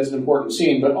 obviously that's an important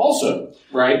scene, but also,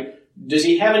 right, does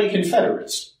he have any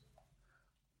Confederates?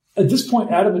 At this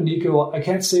point, Adam and Nico, I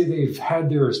can't say they've had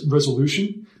their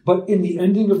resolution, but in the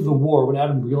ending of the war, when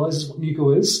Adam realizes what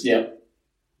Nico is,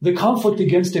 the conflict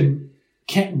against him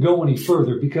can't go any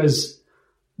further because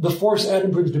the force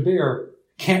Adam brings to bear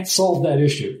can't solve that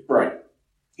issue. Right.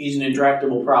 He's an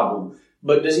intractable problem.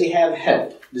 But does he have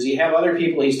help? Does he have other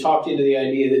people he's talked into the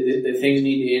idea that things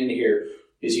need to end here?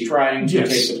 Is he trying to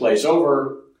take the place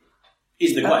over?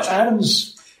 Is the question.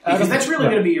 Because that's really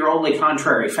going to be your only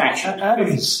contrary faction.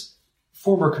 Adam's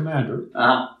former commander,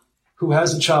 who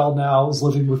has a child now, is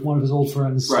living with one of his old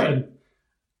friends. Right. And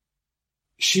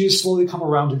she has slowly come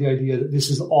around to the idea that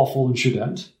this is awful and should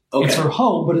end. Okay. It's her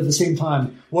home, but at the same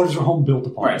time, what is her home built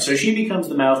upon? Right, so she becomes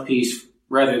the mouthpiece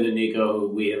rather than Nico, who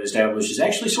we have established is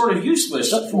actually sort of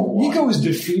useless for Nico is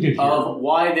defeated here. Of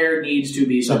why there needs to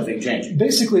be something changing.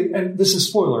 Basically, and this is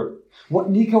spoiler, what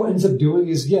Nico ends up doing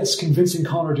is, yes, convincing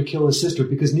Connor to kill his sister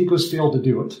because Nico's failed to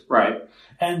do it. Right.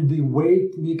 And the way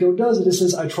Nico does it is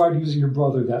says, I tried using your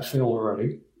brother, that failed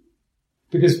already.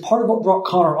 Because part of what brought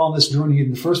Connor on this journey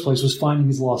in the first place was finding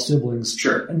his lost siblings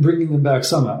and bringing them back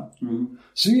somehow. Mm-hmm.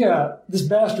 So yeah, this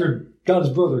bastard got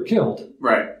his brother killed.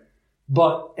 Right.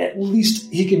 But at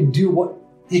least he can do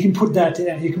he can put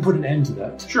an end to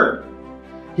that. Sure.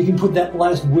 He can put that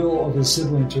last will of his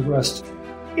sibling to rest.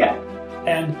 Yeah.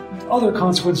 And other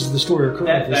consequences of the story occur.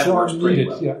 That works pretty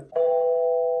well. Yeah.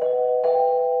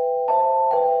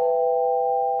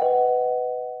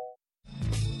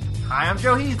 Hi, I'm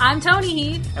Joe Heath. I'm Tony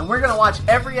Heath. And we're going to watch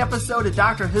every episode of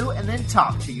Doctor Who and then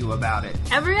talk to you about it.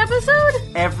 Every episode?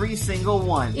 Every single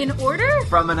one. In order?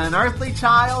 From an unearthly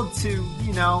child to,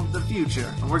 the future.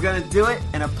 And we're going to do it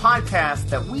in a podcast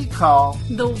that we call...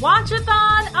 The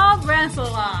Watchathon of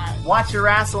Rassilon.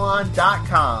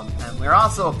 WatchYourRassilon.com. And we're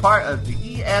also a part of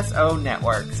the ESO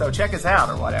network, so check us out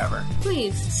or whatever.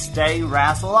 Please. Stay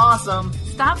Rassle Awesome.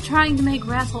 Stop trying to make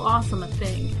Rassle Awesome a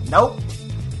thing. Nope.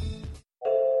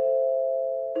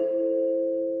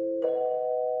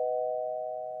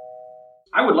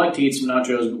 I would like to eat some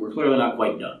nachos, but we're clearly not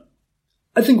quite done.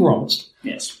 I think we're almost.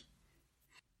 Yes.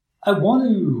 I want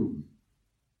to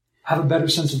have a better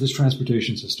sense of this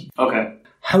transportation system. Okay.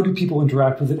 How do people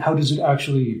interact with it? How does it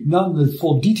actually, not in the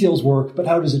full details work, but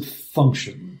how does it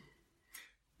function?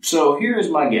 So here is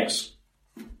my guess.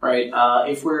 Right?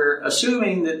 If we're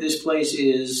assuming that this place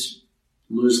is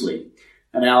loosely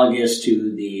analogous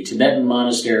to the Tibetan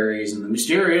monasteries and the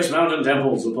mysterious mountain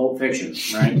temples of Pulp Fiction,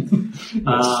 right?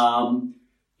 Yes.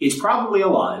 It's probably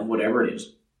alive, whatever it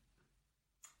is.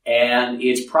 And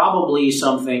it's probably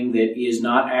something that is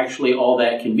not actually all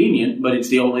that convenient, but it's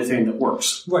the only thing that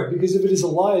works. Right, because if it is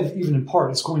alive, even in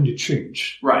part, it's going to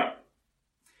change. Right.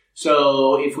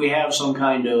 So if we have some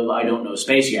kind of,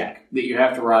 space yak that you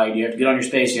have to ride, you have to get on your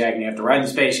space yak and you have to ride the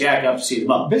space yak up to see the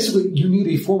bump. Basically, you need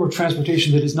a form of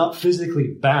transportation that is not physically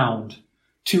bound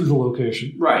to the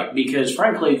location. Right, because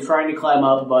frankly, trying to climb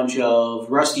up a bunch of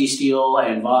rusty steel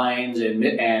and vines and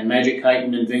magic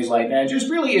chitin and things like that just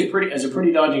really is a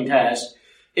pretty daunting task,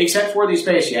 except for the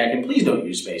space yak. And please don't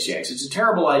use space yaks. It's a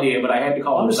terrible idea, but I had to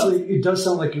call it. Honestly, it does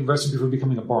sound like a recipe for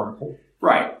becoming a barnacle.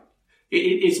 Right.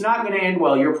 It's not going to end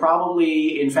well. You're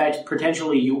probably, in fact,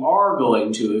 potentially you are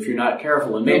going to if you're not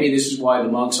careful. And maybe this is why the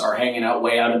monks are hanging out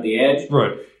way out at the edge.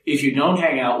 Right. If you don't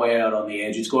hang out way out on the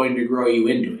edge, it's going to grow you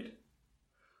into it.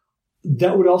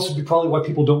 That would also be probably why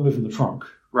people don't live in the trunk.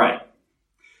 Right.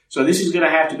 So this is going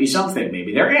to have to be something.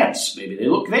 Maybe they're ants. Maybe they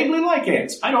look vaguely like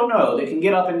ants. I don't know. They can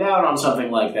get up and down on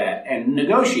something like that and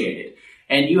negotiate it.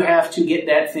 And you have to get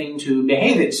that thing to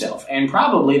behave itself. And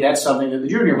probably that's something that the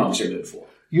junior monks are good for.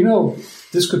 You know,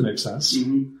 this could make sense.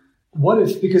 Mm-hmm. What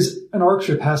if, because an arc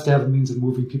ship has to have a means of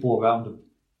moving people around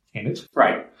in it.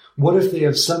 Right. What if they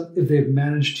have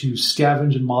managed to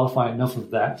scavenge and modify enough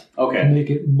of that to make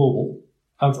it mobile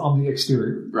out on the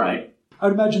exterior? Right.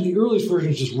 I'd imagine the earliest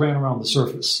versions just ran around the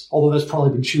surface, although that's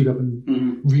probably been chewed up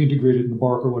and reintegrated in the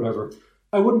bark or whatever.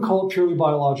 I wouldn't call it purely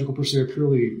biological per se,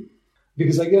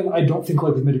 because again, I don't think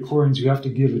like with midichlorians you have to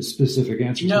give a specific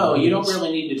answer. No, you don't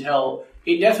really need to tell.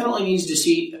 It definitely needs to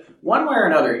see, one way or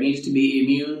another, it needs to be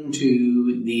immune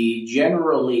to the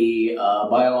generally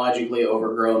biologically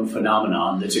overgrown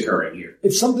phenomenon that's occurring here.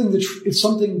 It's something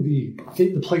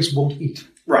the place won't eat.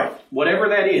 Right. Whatever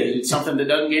that is, it's something that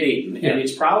doesn't get eaten. Yeah. And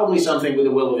it's probably something with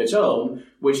a will of its own,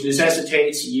 which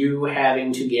necessitates you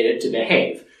having to get it to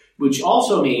behave. Which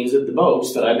also means that the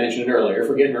boats that I mentioned earlier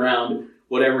for getting around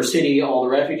whatever city all the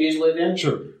refugees live in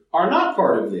are not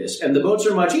part of this. And the boats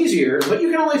are much easier, but you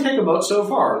can only take a boat so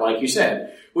far, like you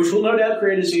said, which will no doubt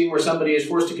create a scene where somebody is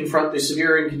forced to confront the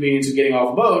severe inconvenience of getting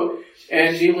off a boat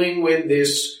and dealing with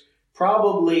this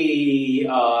probably,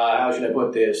 how should I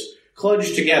put this,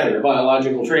 kludged together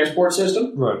biological transport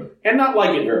system. Right. And not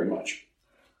like it very much.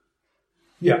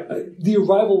 Yeah. The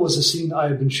arrival was a scene I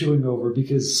have been chewing over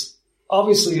because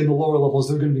obviously in the lower levels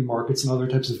there are going to be markets and other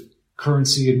types of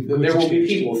currency and goods there will exchange.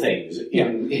 be people things.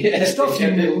 Stuff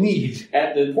you need.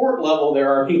 At the port level,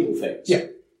 there are people things. Yeah.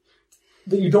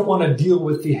 That you don't want to deal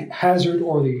with the hazard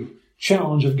or the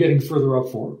challenge of getting further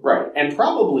up for. Right. And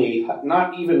probably,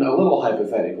 not even a little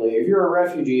hypothetically, if you're a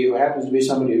refugee who happens to be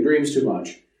somebody who dreams too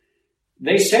much,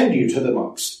 they send you to the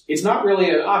monks. It's not really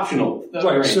an optional.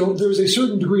 Right. So there's a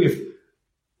certain degree of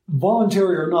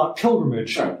voluntary or not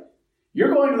pilgrimage. Right.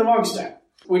 You're going to the monks now.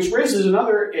 Which raises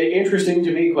another interesting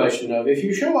to me question of, if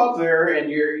you show up there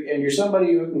and you're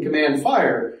somebody who can command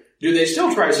fire, do they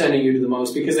still try sending you to the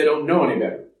monks because they don't know any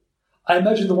better? I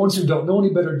imagine the ones who don't know any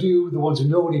better do. The ones who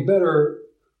know any better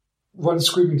run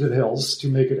screaming to the hills to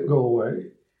make it go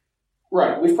away.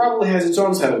 Right, which probably has its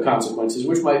own set of consequences,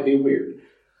 which might be weird.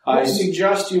 I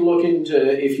suggest you look into,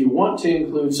 if you want to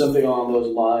include something along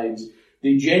those lines,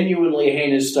 the genuinely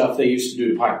heinous stuff they used to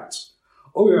do to pirates.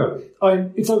 Oh, yeah.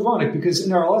 It's ironic because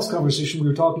in our last conversation we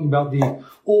were talking about the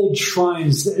old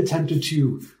shrines that attempted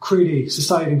to create a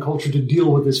society and culture to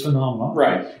deal with this phenomenon.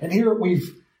 Right. And here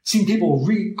we've seen people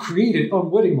recreate it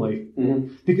unwittingly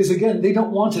because, again, they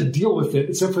don't want to deal with it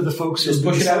except for the folks who just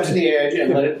push it out to the edge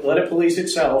and let it police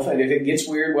itself. And if it gets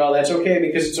weird, well, that's okay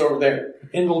because it's over there.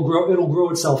 And it'll grow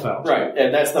itself out. Right.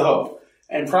 And that's the hope.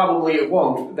 And probably it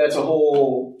won't. That's a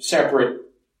whole separate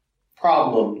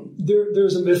problem.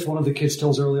 There's a myth one of the kids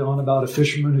tells early on about a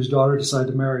fisherman whose daughter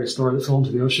decided to marry a star that fell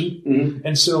into the ocean. Mm-hmm.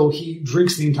 And so he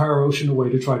drinks the entire ocean away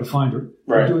to try to find her.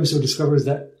 Right. And doing so discovers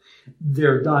that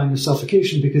they're dying of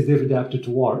suffocation because they've adapted to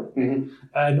water. Mm-hmm.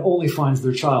 And only finds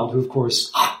their child, who of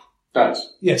course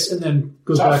dies. Yes, and then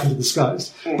goes back into the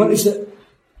skies. Mm-hmm. But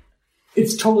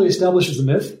it's totally established as a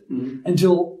myth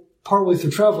until partway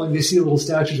through traveling they see a little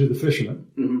statue to the fisherman.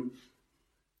 Mm-hmm.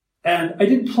 And I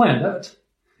didn't plan that.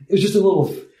 It was just a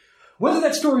little... Whether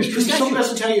that story is true... The statue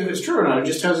doesn't tell you if it's true or not. It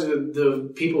just tells you that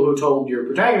the people who told your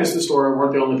protagonist the story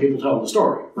weren't the only people telling the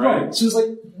story. Right. So it's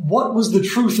like, what was the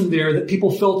truth in there that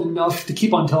people felt enough to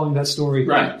keep on telling that story?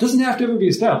 Right. Doesn't have to ever be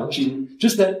established. Mm-hmm.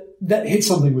 Just that hit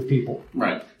something with people.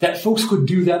 Right. That folks could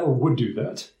do that or would do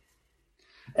that.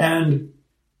 And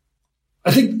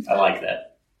I think... I like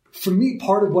that. For me,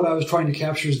 part of what I was trying to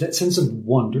capture is that sense of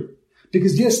wonder.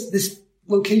 Because yes, this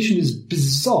location is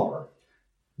bizarre.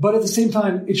 But at the same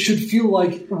time, it should feel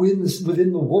like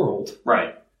within the world.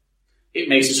 Right. It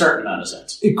makes a certain amount of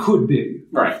sense. It could be.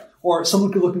 Right. Or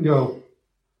someone could look and go,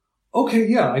 okay,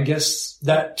 yeah, I guess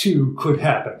that too could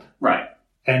happen. Right.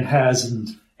 And hasn't.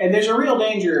 And there's a real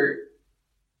danger.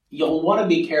 You'll want to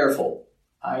be careful.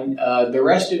 The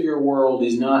rest of your world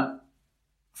is not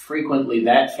frequently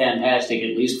that fantastic,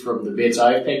 at least from the bits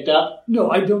I've picked up. No,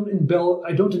 I don't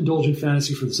indulge in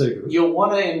fantasy for the sake of it. You'll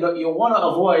want to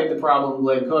avoid the problem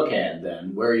Glenn Cook had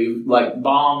then, where you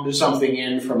bombed something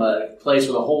in from a place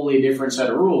with a wholly different set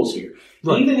of rules here.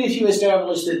 Right. Even if you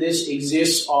establish that this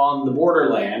exists on the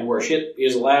borderland where shit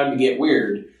is allowed to get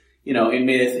weird, in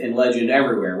myth and legend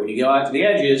everywhere, when you go out to the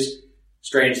edges,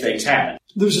 strange things happen.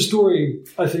 There's a story,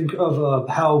 I think, of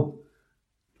how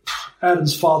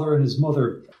Adam's father and his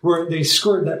mother, where they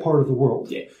skirt that part of the world.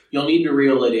 Yeah. You'll need to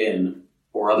reel it in,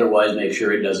 or otherwise make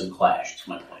sure it doesn't clash, is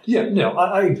my point. Yeah, no,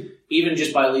 I even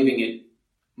just by leaving it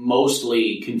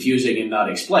mostly confusing and not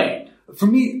explained. For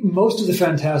me, most of the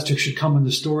fantastic should come in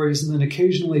the stories, and then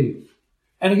occasionally,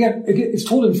 and again, it's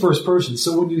told in first person,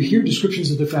 so when you hear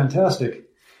descriptions of the fantastic,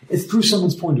 it's through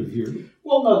someone's point of view.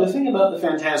 Well, no, the thing about the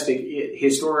fantastic,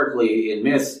 historically in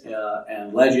myth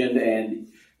and legend, and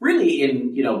really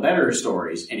in better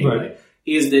stories anyway, right,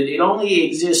 is that it only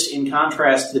exists in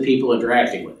contrast to the people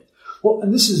interacting with it. Well,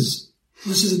 and this is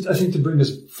I think to bring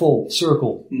us full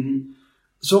circle. Mm-hmm.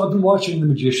 So I've been watching The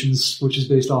Magicians, which is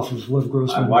based off of Lev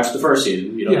Grossman. I watched the first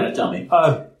season. You don't have to tell me.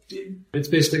 It's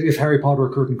basically if Harry Potter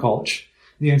occurred in college.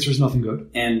 The answer is nothing good.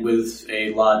 And with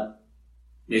a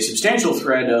substantial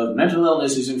thread of mental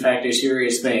illness is in fact a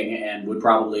serious thing and would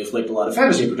probably afflict a lot of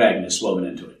fantasy protagonists woven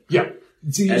into it. Yeah.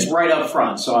 That's right up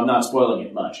front, so I'm not spoiling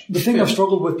it much. The thing I've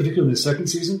struggled with, particularly in the second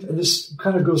season, and this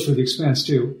kind of goes for The Expanse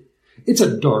too, it's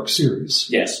a dark series.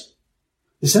 Yes.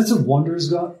 The sense of wonder is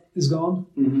gone,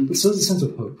 mm-hmm. but so is the sense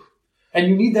of hope. And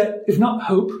you need that, if not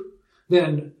hope,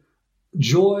 then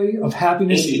joy of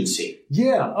happiness. Agency.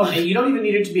 Yeah. And you don't even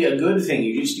need it to be a good thing.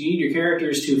 You just need your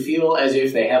characters to feel as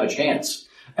if they have a chance.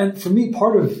 And for me,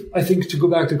 part of, I think, to go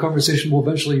back to a conversation we'll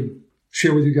eventually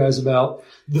share with you guys about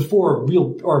the four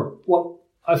real, or what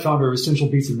I found are essential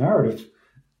beats of narrative.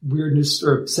 Weirdness,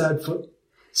 or sad,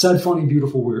 funny,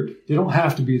 beautiful, weird. They don't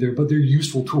have to be there, but they're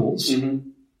useful tools. Mm-hmm.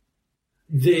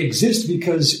 They exist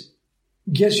because,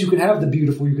 yes, you can have the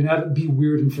beautiful, you can have it be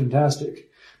weird and fantastic,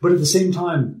 but at the same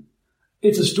time,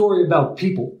 it's a story about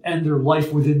people and their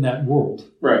life within that world.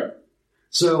 Right.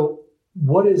 So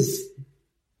what is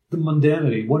the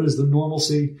mundanity? What is the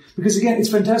normalcy? Because again, it's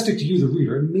fantastic to you, the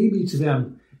reader, and maybe to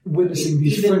them witnessing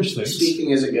these French things.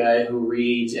 Speaking as a guy who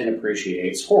reads and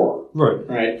appreciates horror.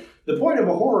 Right. The point of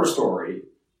a horror story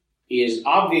is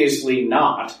obviously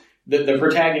not that the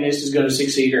protagonist is going to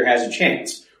succeed or has a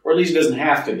chance, or at least it doesn't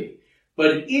have to be.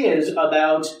 But it is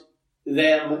about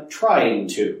them trying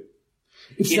to.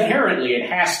 Inherently, it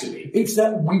has to be. It's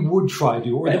that we would try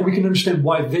to, or that we can understand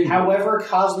why they However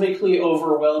cosmically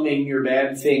overwhelming your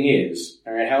bad thing is,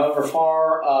 all right, however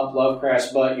far up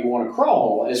Lovecraft's butt you want to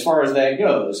crawl, as far as that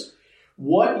goes,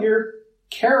 what your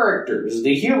characters,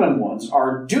 the human ones,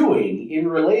 are doing in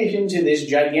relation to this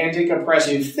gigantic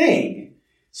oppressive thing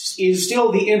is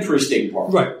still the interesting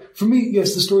part. Right. For me,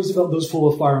 yes, the stories about those full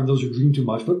of fire and those who dream too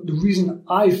much, but the reason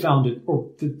I found it, or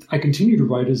that I continue to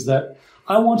write, is that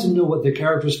I want to know what the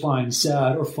characters find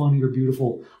sad or funny or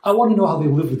beautiful. I want to know how they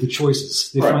live with the choices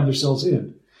they find themselves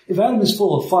in. If Adam is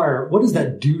full of fire, what does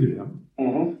that do to him?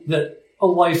 Mm-hmm. That a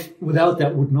life without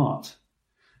that would not.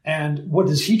 And what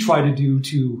does he try to do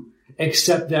to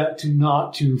accept that,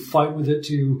 to fight with it,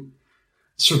 to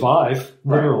survive,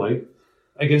 literally,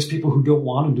 against people who don't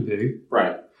want him to be?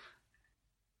 Right.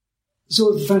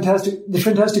 So the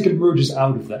fantastic emerges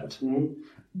out of that. Mm-hmm.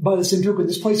 By the same token,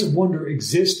 this place of wonder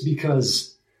exists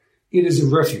because it is a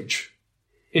refuge.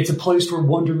 It's a place where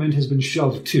wonderment has been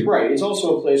shoved to. Right. It's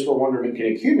also a place where wonderment can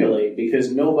accumulate because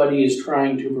nobody is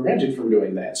trying to prevent it from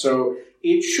doing that. So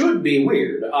it should be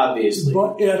weird, obviously.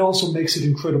 But it also makes it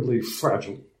incredibly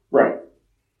fragile. Right.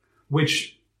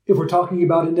 Which, if we're talking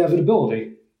about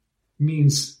inevitability,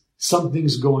 means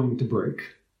something's going to break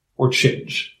or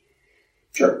change.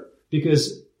 Sure.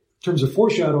 Because in terms of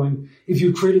foreshadowing, if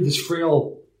you created this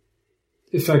frail,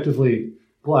 effectively,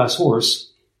 glass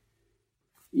horse,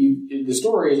 the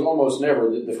story is almost never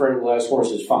that the frail glass horse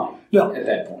is fine at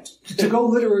that point. To go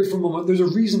literary for a moment, there's a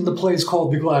reason the play is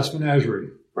called The Glass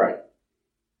Menagerie. Right.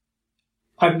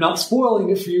 I'm not spoiling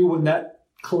it for you when that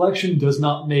collection does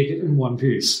not make it in one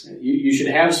piece. You should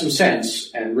have some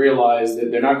sense and realize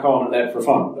that they're not calling it that for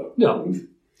fun, though. No.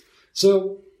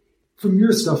 So, from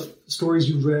your stuff, stories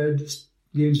you've read,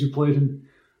 games you played, and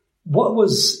what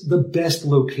was the best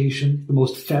location, the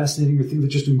most fascinating, or thing that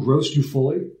just engrossed you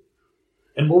fully?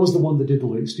 And what was the one that did the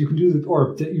least? You can do that,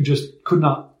 or that you just could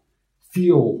not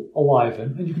feel alive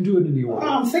in, and you can do it in any order.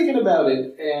 I'm thinking about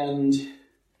it, and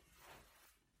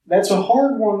that's a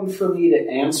hard one for me to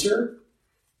answer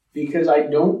because I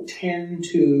don't tend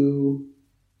to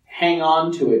hang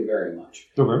on to it very much.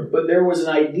 Okay. But there was an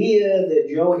idea that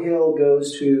Joe Hill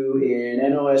goes to in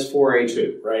NOS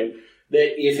 4A2, right?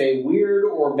 That if a weird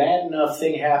or bad enough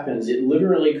thing happens, it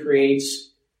literally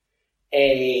creates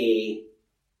a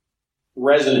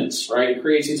resonance, right? It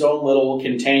creates its own little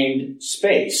contained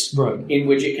space in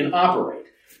which it can operate.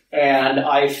 And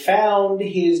I found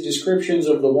his descriptions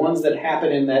of the ones that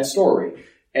happen in that story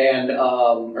and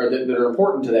or that are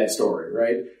important to that story,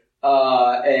 right?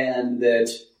 And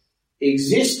that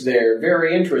exist there.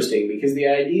 Very interesting, because the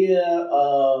idea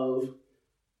of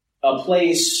a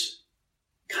place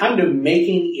kind of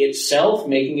making its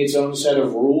own set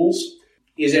of rules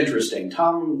is interesting.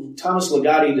 Thomas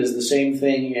Ligotti does the same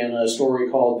thing in a story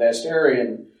called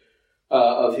Vastarian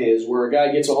of his, where a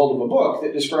guy gets a hold of a book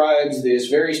that describes this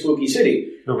very spooky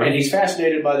city. Okay. And he's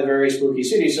fascinated by the very spooky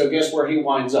city, so guess where he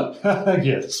winds up?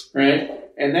 Yes. Right?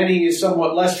 And then he is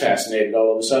somewhat less fascinated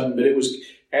all of a sudden, but it was,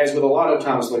 as with a lot of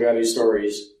Thomas Ligotti's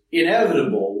stories,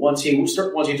 inevitable once he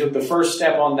took the first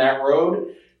step on that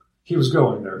road. He was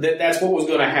going there. That's what was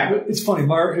going to happen. It's funny,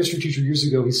 my art history teacher years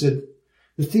ago, he said,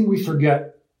 the thing we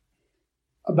forget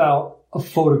about a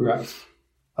photograph,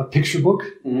 a picture book,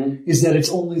 is that it's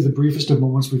only the briefest of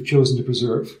moments we've chosen to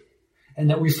preserve. And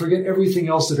that we forget everything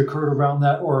else that occurred around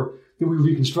that, or that we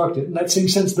reconstruct it. In that same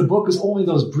sense, the book is only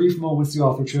those brief moments the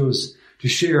author chose to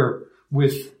share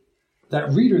with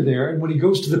that reader there. And when he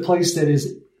goes to the place that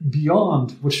is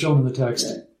beyond what's shown in the text.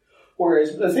 Right.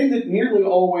 Whereas the thing that nearly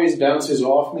always bounces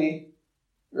off me,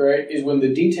 right, is when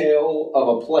the detail of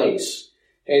a place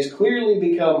has clearly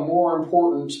become more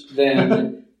important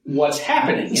than what's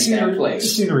happening in that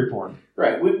place. Scenery porn.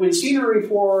 Right. When scenery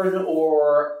porn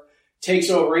or takes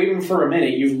over even for a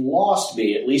minute, you've lost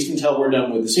me, at least until we're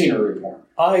done with the scenery porn.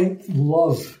 I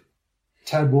love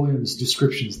Tad Williams'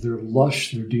 descriptions. They're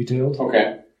lush, they're detailed.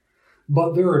 Okay.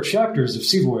 But there are chapters of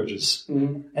sea voyages.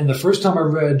 Mm-hmm. And the first time I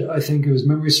read, I think it was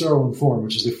Memory, Sorrow, and Thorn,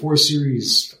 which is a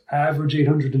 4-series, average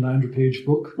 800 to 900-page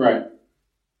book. Right.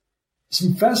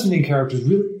 Some fascinating characters,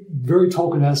 really very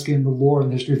Tolkien-esque in the lore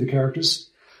and the history of the characters.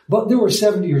 But there were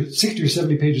 60 or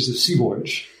 70 pages of sea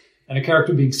voyage, and a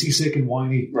character being seasick and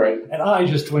whiny. Right. And I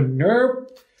just went, nerp,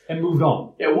 and moved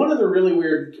on. Yeah, one of the really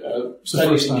weird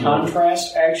studies in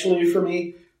contrast, actually, for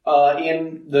me,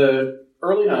 in the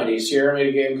early 90s, Sierra made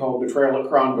a game called Betrayal at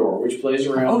Krondor, which plays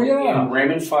around in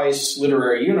Raymond Feist's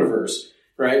literary universe,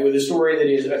 right, with a story that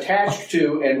is attached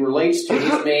to and relates to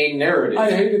his main narrative.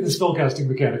 I hated the spellcasting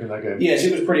mechanic in that game. Yes,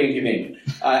 it was pretty inconvenient.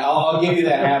 I'll give you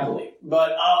that happily.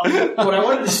 But what I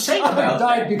wanted to say about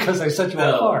I died because I set you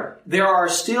on fire. There are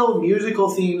still musical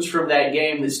themes from that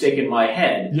game that stick in my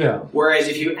head. Yeah. Whereas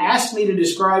if you asked me to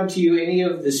describe to you any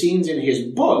of the scenes in his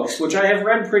books, which I have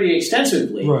read pretty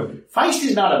extensively, Feist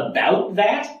is not about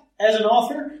that as an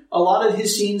author. A lot of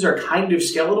his scenes are kind of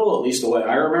skeletal, at least the way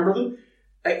I remember them.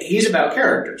 He's about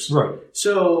characters. Right.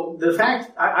 So the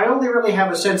fact, I only really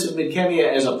have a sense of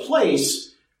Midkemia as a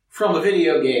place from a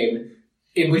video game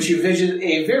in which you visit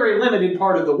a very limited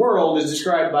part of the world as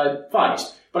described by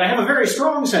Feist. But I have a very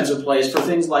strong sense of place for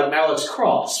things like Malek's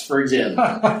Cross, for example,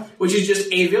 which is just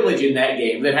a village in that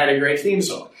game that had a great theme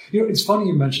song. You know, it's funny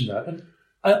you mentioned that. And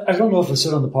I don't know if I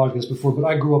said on the podcast before, but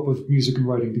I grew up with music and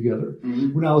writing together.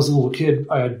 Mm-hmm. When I was a little kid,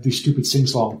 I had these stupid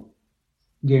sing-song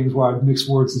games where I'd mix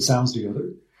words and sounds together.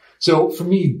 So for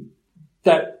me,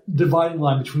 that dividing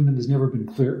line between them has never been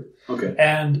clear. Okay.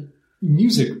 And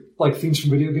music, like themes from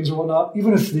video games or whatnot,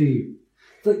 even if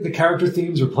the character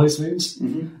themes or place names,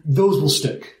 those will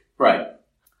stick. Right.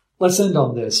 Let's end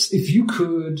on this. If you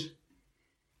could,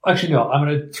 actually no, I'm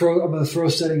going to throw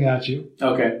a setting at you.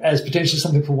 Okay. As potentially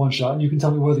something for one shot, and you can tell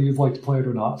me whether you'd like to play it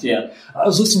or not. Yeah. I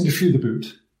was listening to Fear the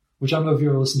Boot, which I don't know if you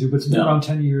ever listened to, but it's been around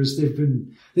 10 years.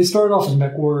 They started off as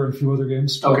MechWarrior and a few other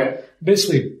games. Okay.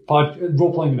 Basically,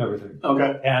 role playing and everything.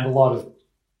 Okay. And a lot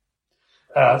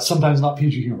of sometimes not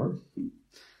PG humor.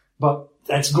 But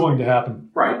that's going to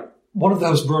happen. Right. One of the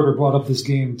house Broder brought up this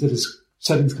game that his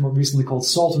settings come up recently called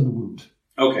Salt in the Wound.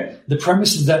 Okay. The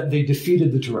premise is that they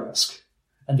defeated the Tarrasque,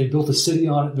 and they built a city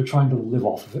on it. They're trying to live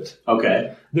off of it.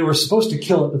 Okay. They were supposed to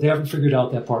kill it, but they haven't figured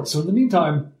out that part. So in the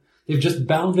meantime, they've just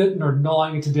bound it and are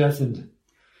gnawing it to death. And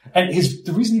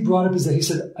the reason he brought it up is that he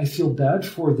said, I feel bad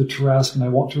for the Tarrasque, and I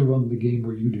want to run the game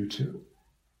where you do too.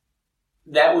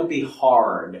 That would be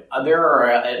hard. There are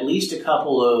at least a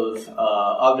couple of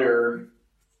other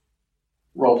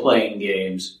role-playing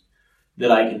games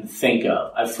that I can think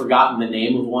of. I've forgotten the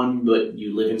name of one, but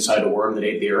you live inside a worm that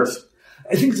ate the earth.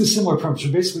 I think it's a similar premise.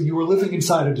 Basically, you were living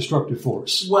inside a destructive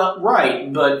force. Well,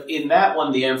 right, but in that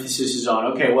one, the emphasis is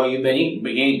on, okay, well, you've been eaten,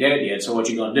 but you ain't dead yet, so what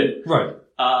you gonna do? Right.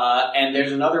 And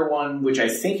there's another one, which I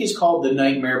think is called The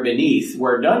Nightmare Beneath,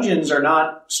 where dungeons are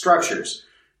not structures.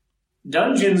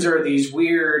 Dungeons are these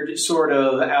weird, sort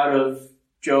of out of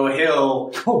Joe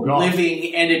Hill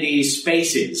living entity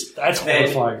spaces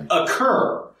that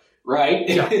occur right?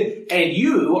 Yeah. And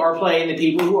you are playing the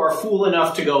people who are fool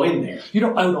enough to go in there.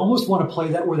 I would almost want to play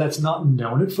that where that's not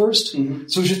known at first. Mm-hmm.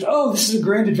 So it's just, this is a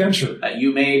grand adventure.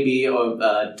 You may be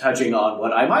touching on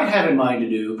what I might have in mind to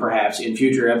do, perhaps, in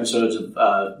future episodes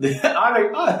of the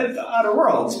Outer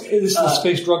Worlds. This is the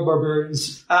Space Drug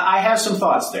Barbarians. I have some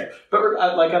thoughts there.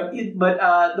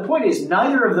 But the point is,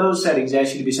 neither of those settings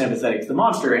ask you to be sympathetic to the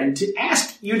monster, and to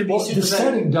ask you to be sympathetic... The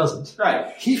setting doesn't.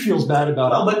 Right. He feels bad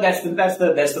about it. Well, but that's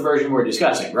the version we're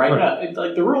discussing, right? Right.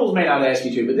 No, the rules may not ask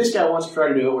you to, but this guy wants to try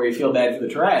to do it where you feel bad for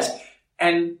the Tarrasque.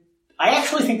 And I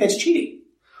actually think that's cheating.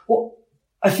 Well,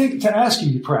 I think to ask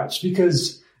you, perhaps,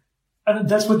 because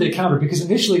that's what they countered, because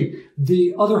initially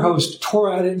the other host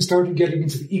tore at it and started getting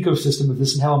into the ecosystem of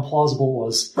this and how implausible it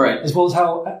was. Right. As well as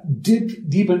how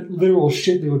deep and literal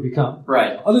shit they would become.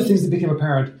 Right. Other things that became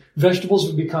apparent, vegetables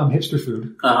would become hipster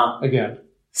food. Again.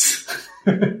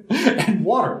 And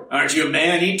water. Aren't you a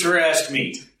man? Eat Tarrasque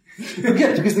meat.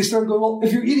 Again, because they started going, well,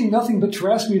 if you're eating nothing but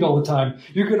Tarrasque meat all the time,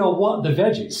 you're going to want the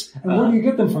veggies. And where do you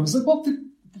get them from? It's like, well,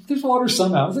 there's water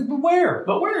somehow. It's like, but where?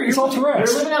 But where? It's all Tarrasque.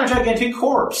 You're living on a gigantic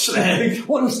corpse.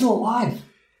 Well, it's still alive.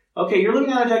 Okay, you're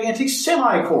living on a gigantic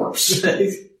semi-corpse.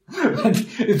 And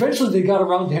eventually they got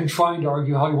around to him trying to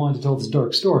argue how he wanted to tell this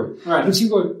dark story. Right. And so you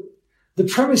go, the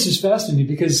premise is fascinating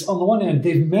because on the one hand,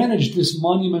 they've managed this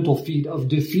monumental feat of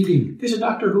defeating... There's a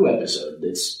Doctor Who episode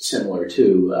that's similar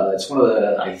too. It's one of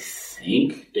the, I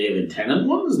think, David Tennant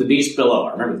ones, The Beast Below.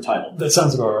 I remember the title. That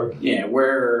sounds about right. Yeah,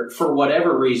 where, for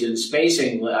whatever reason,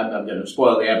 spacing... I'm going to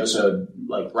spoil the episode,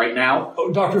 right now.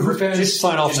 Oh, Doctor Who fans,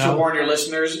 sign off now. Just to warn your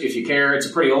listeners, if you care, it's a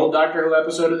pretty old Doctor Who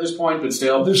episode at this point, but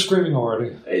still... They're screaming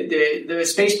already. The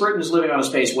Space Britain is living on a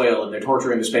space whale, and they're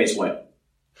torturing the space whale.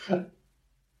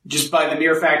 Just by the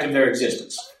mere fact of their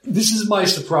existence. This is my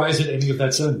surprise at any of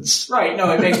that sentence. Right,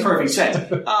 no, it makes perfect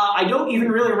sense. I don't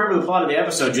even really remember the plot of the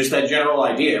episode, just that general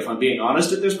idea, if I'm being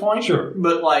honest at this point. Sure.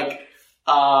 But,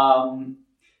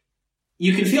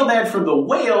 you can feel bad for the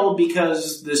whale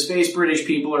because the space British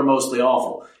people are mostly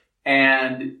awful.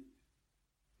 And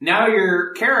now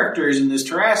your characters in this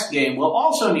Tarrasque game will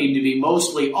also need to be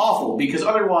mostly awful because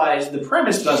otherwise the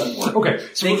premise doesn't work. Okay.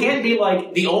 So they can't be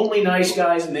the only nice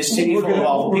guys in this city full of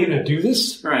awful people. We're going to do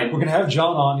this. Right. We're going to have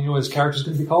John on. You know what his character's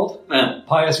going to be called?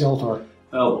 Pius Yaltar.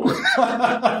 Oh, Lord.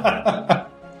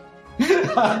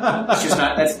 That's just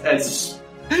not... That's...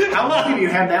 How long have you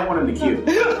had that one in the queue?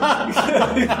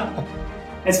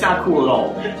 It's not cool at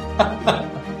all.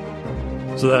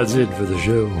 So that's it for the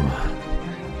show.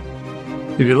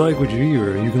 If you like what you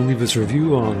hear, you can leave us a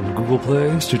review on Google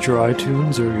Play, Stitcher,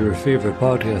 iTunes, or your favorite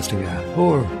podcasting app,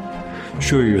 or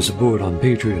show your support on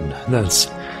Patreon. That's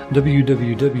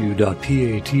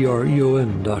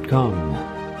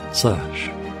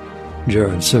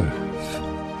www.patreon.com/Jared Surf.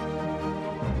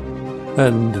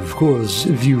 And, of course,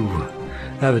 if you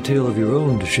have a tale of your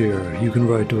own to share, you can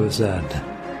write to us at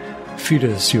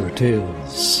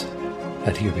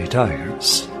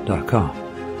feedusyourtales@herebetigers.com.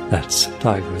 That's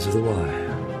Tigers with a Y.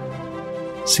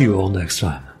 See you all next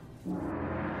time.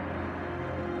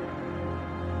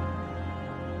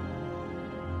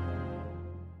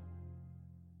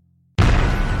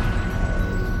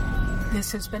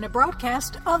 This has been a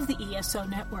broadcast of the ESO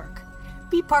Network.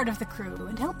 Be part of the crew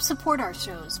and help support our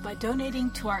shows by donating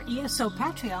to our ESO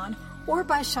Patreon or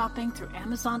by shopping through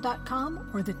Amazon.com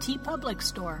or the TeePublic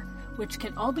Store, which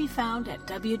can all be found at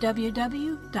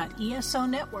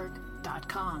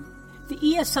www.esonetwork.com.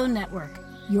 The ESO Network,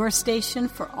 your station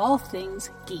for all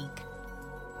things geek.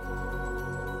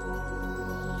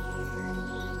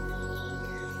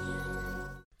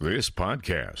 This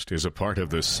podcast is a part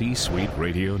of the C-Suite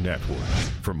Radio Network.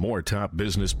 For more top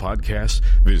business podcasts,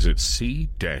 visit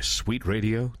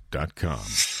c-suiteradio.com.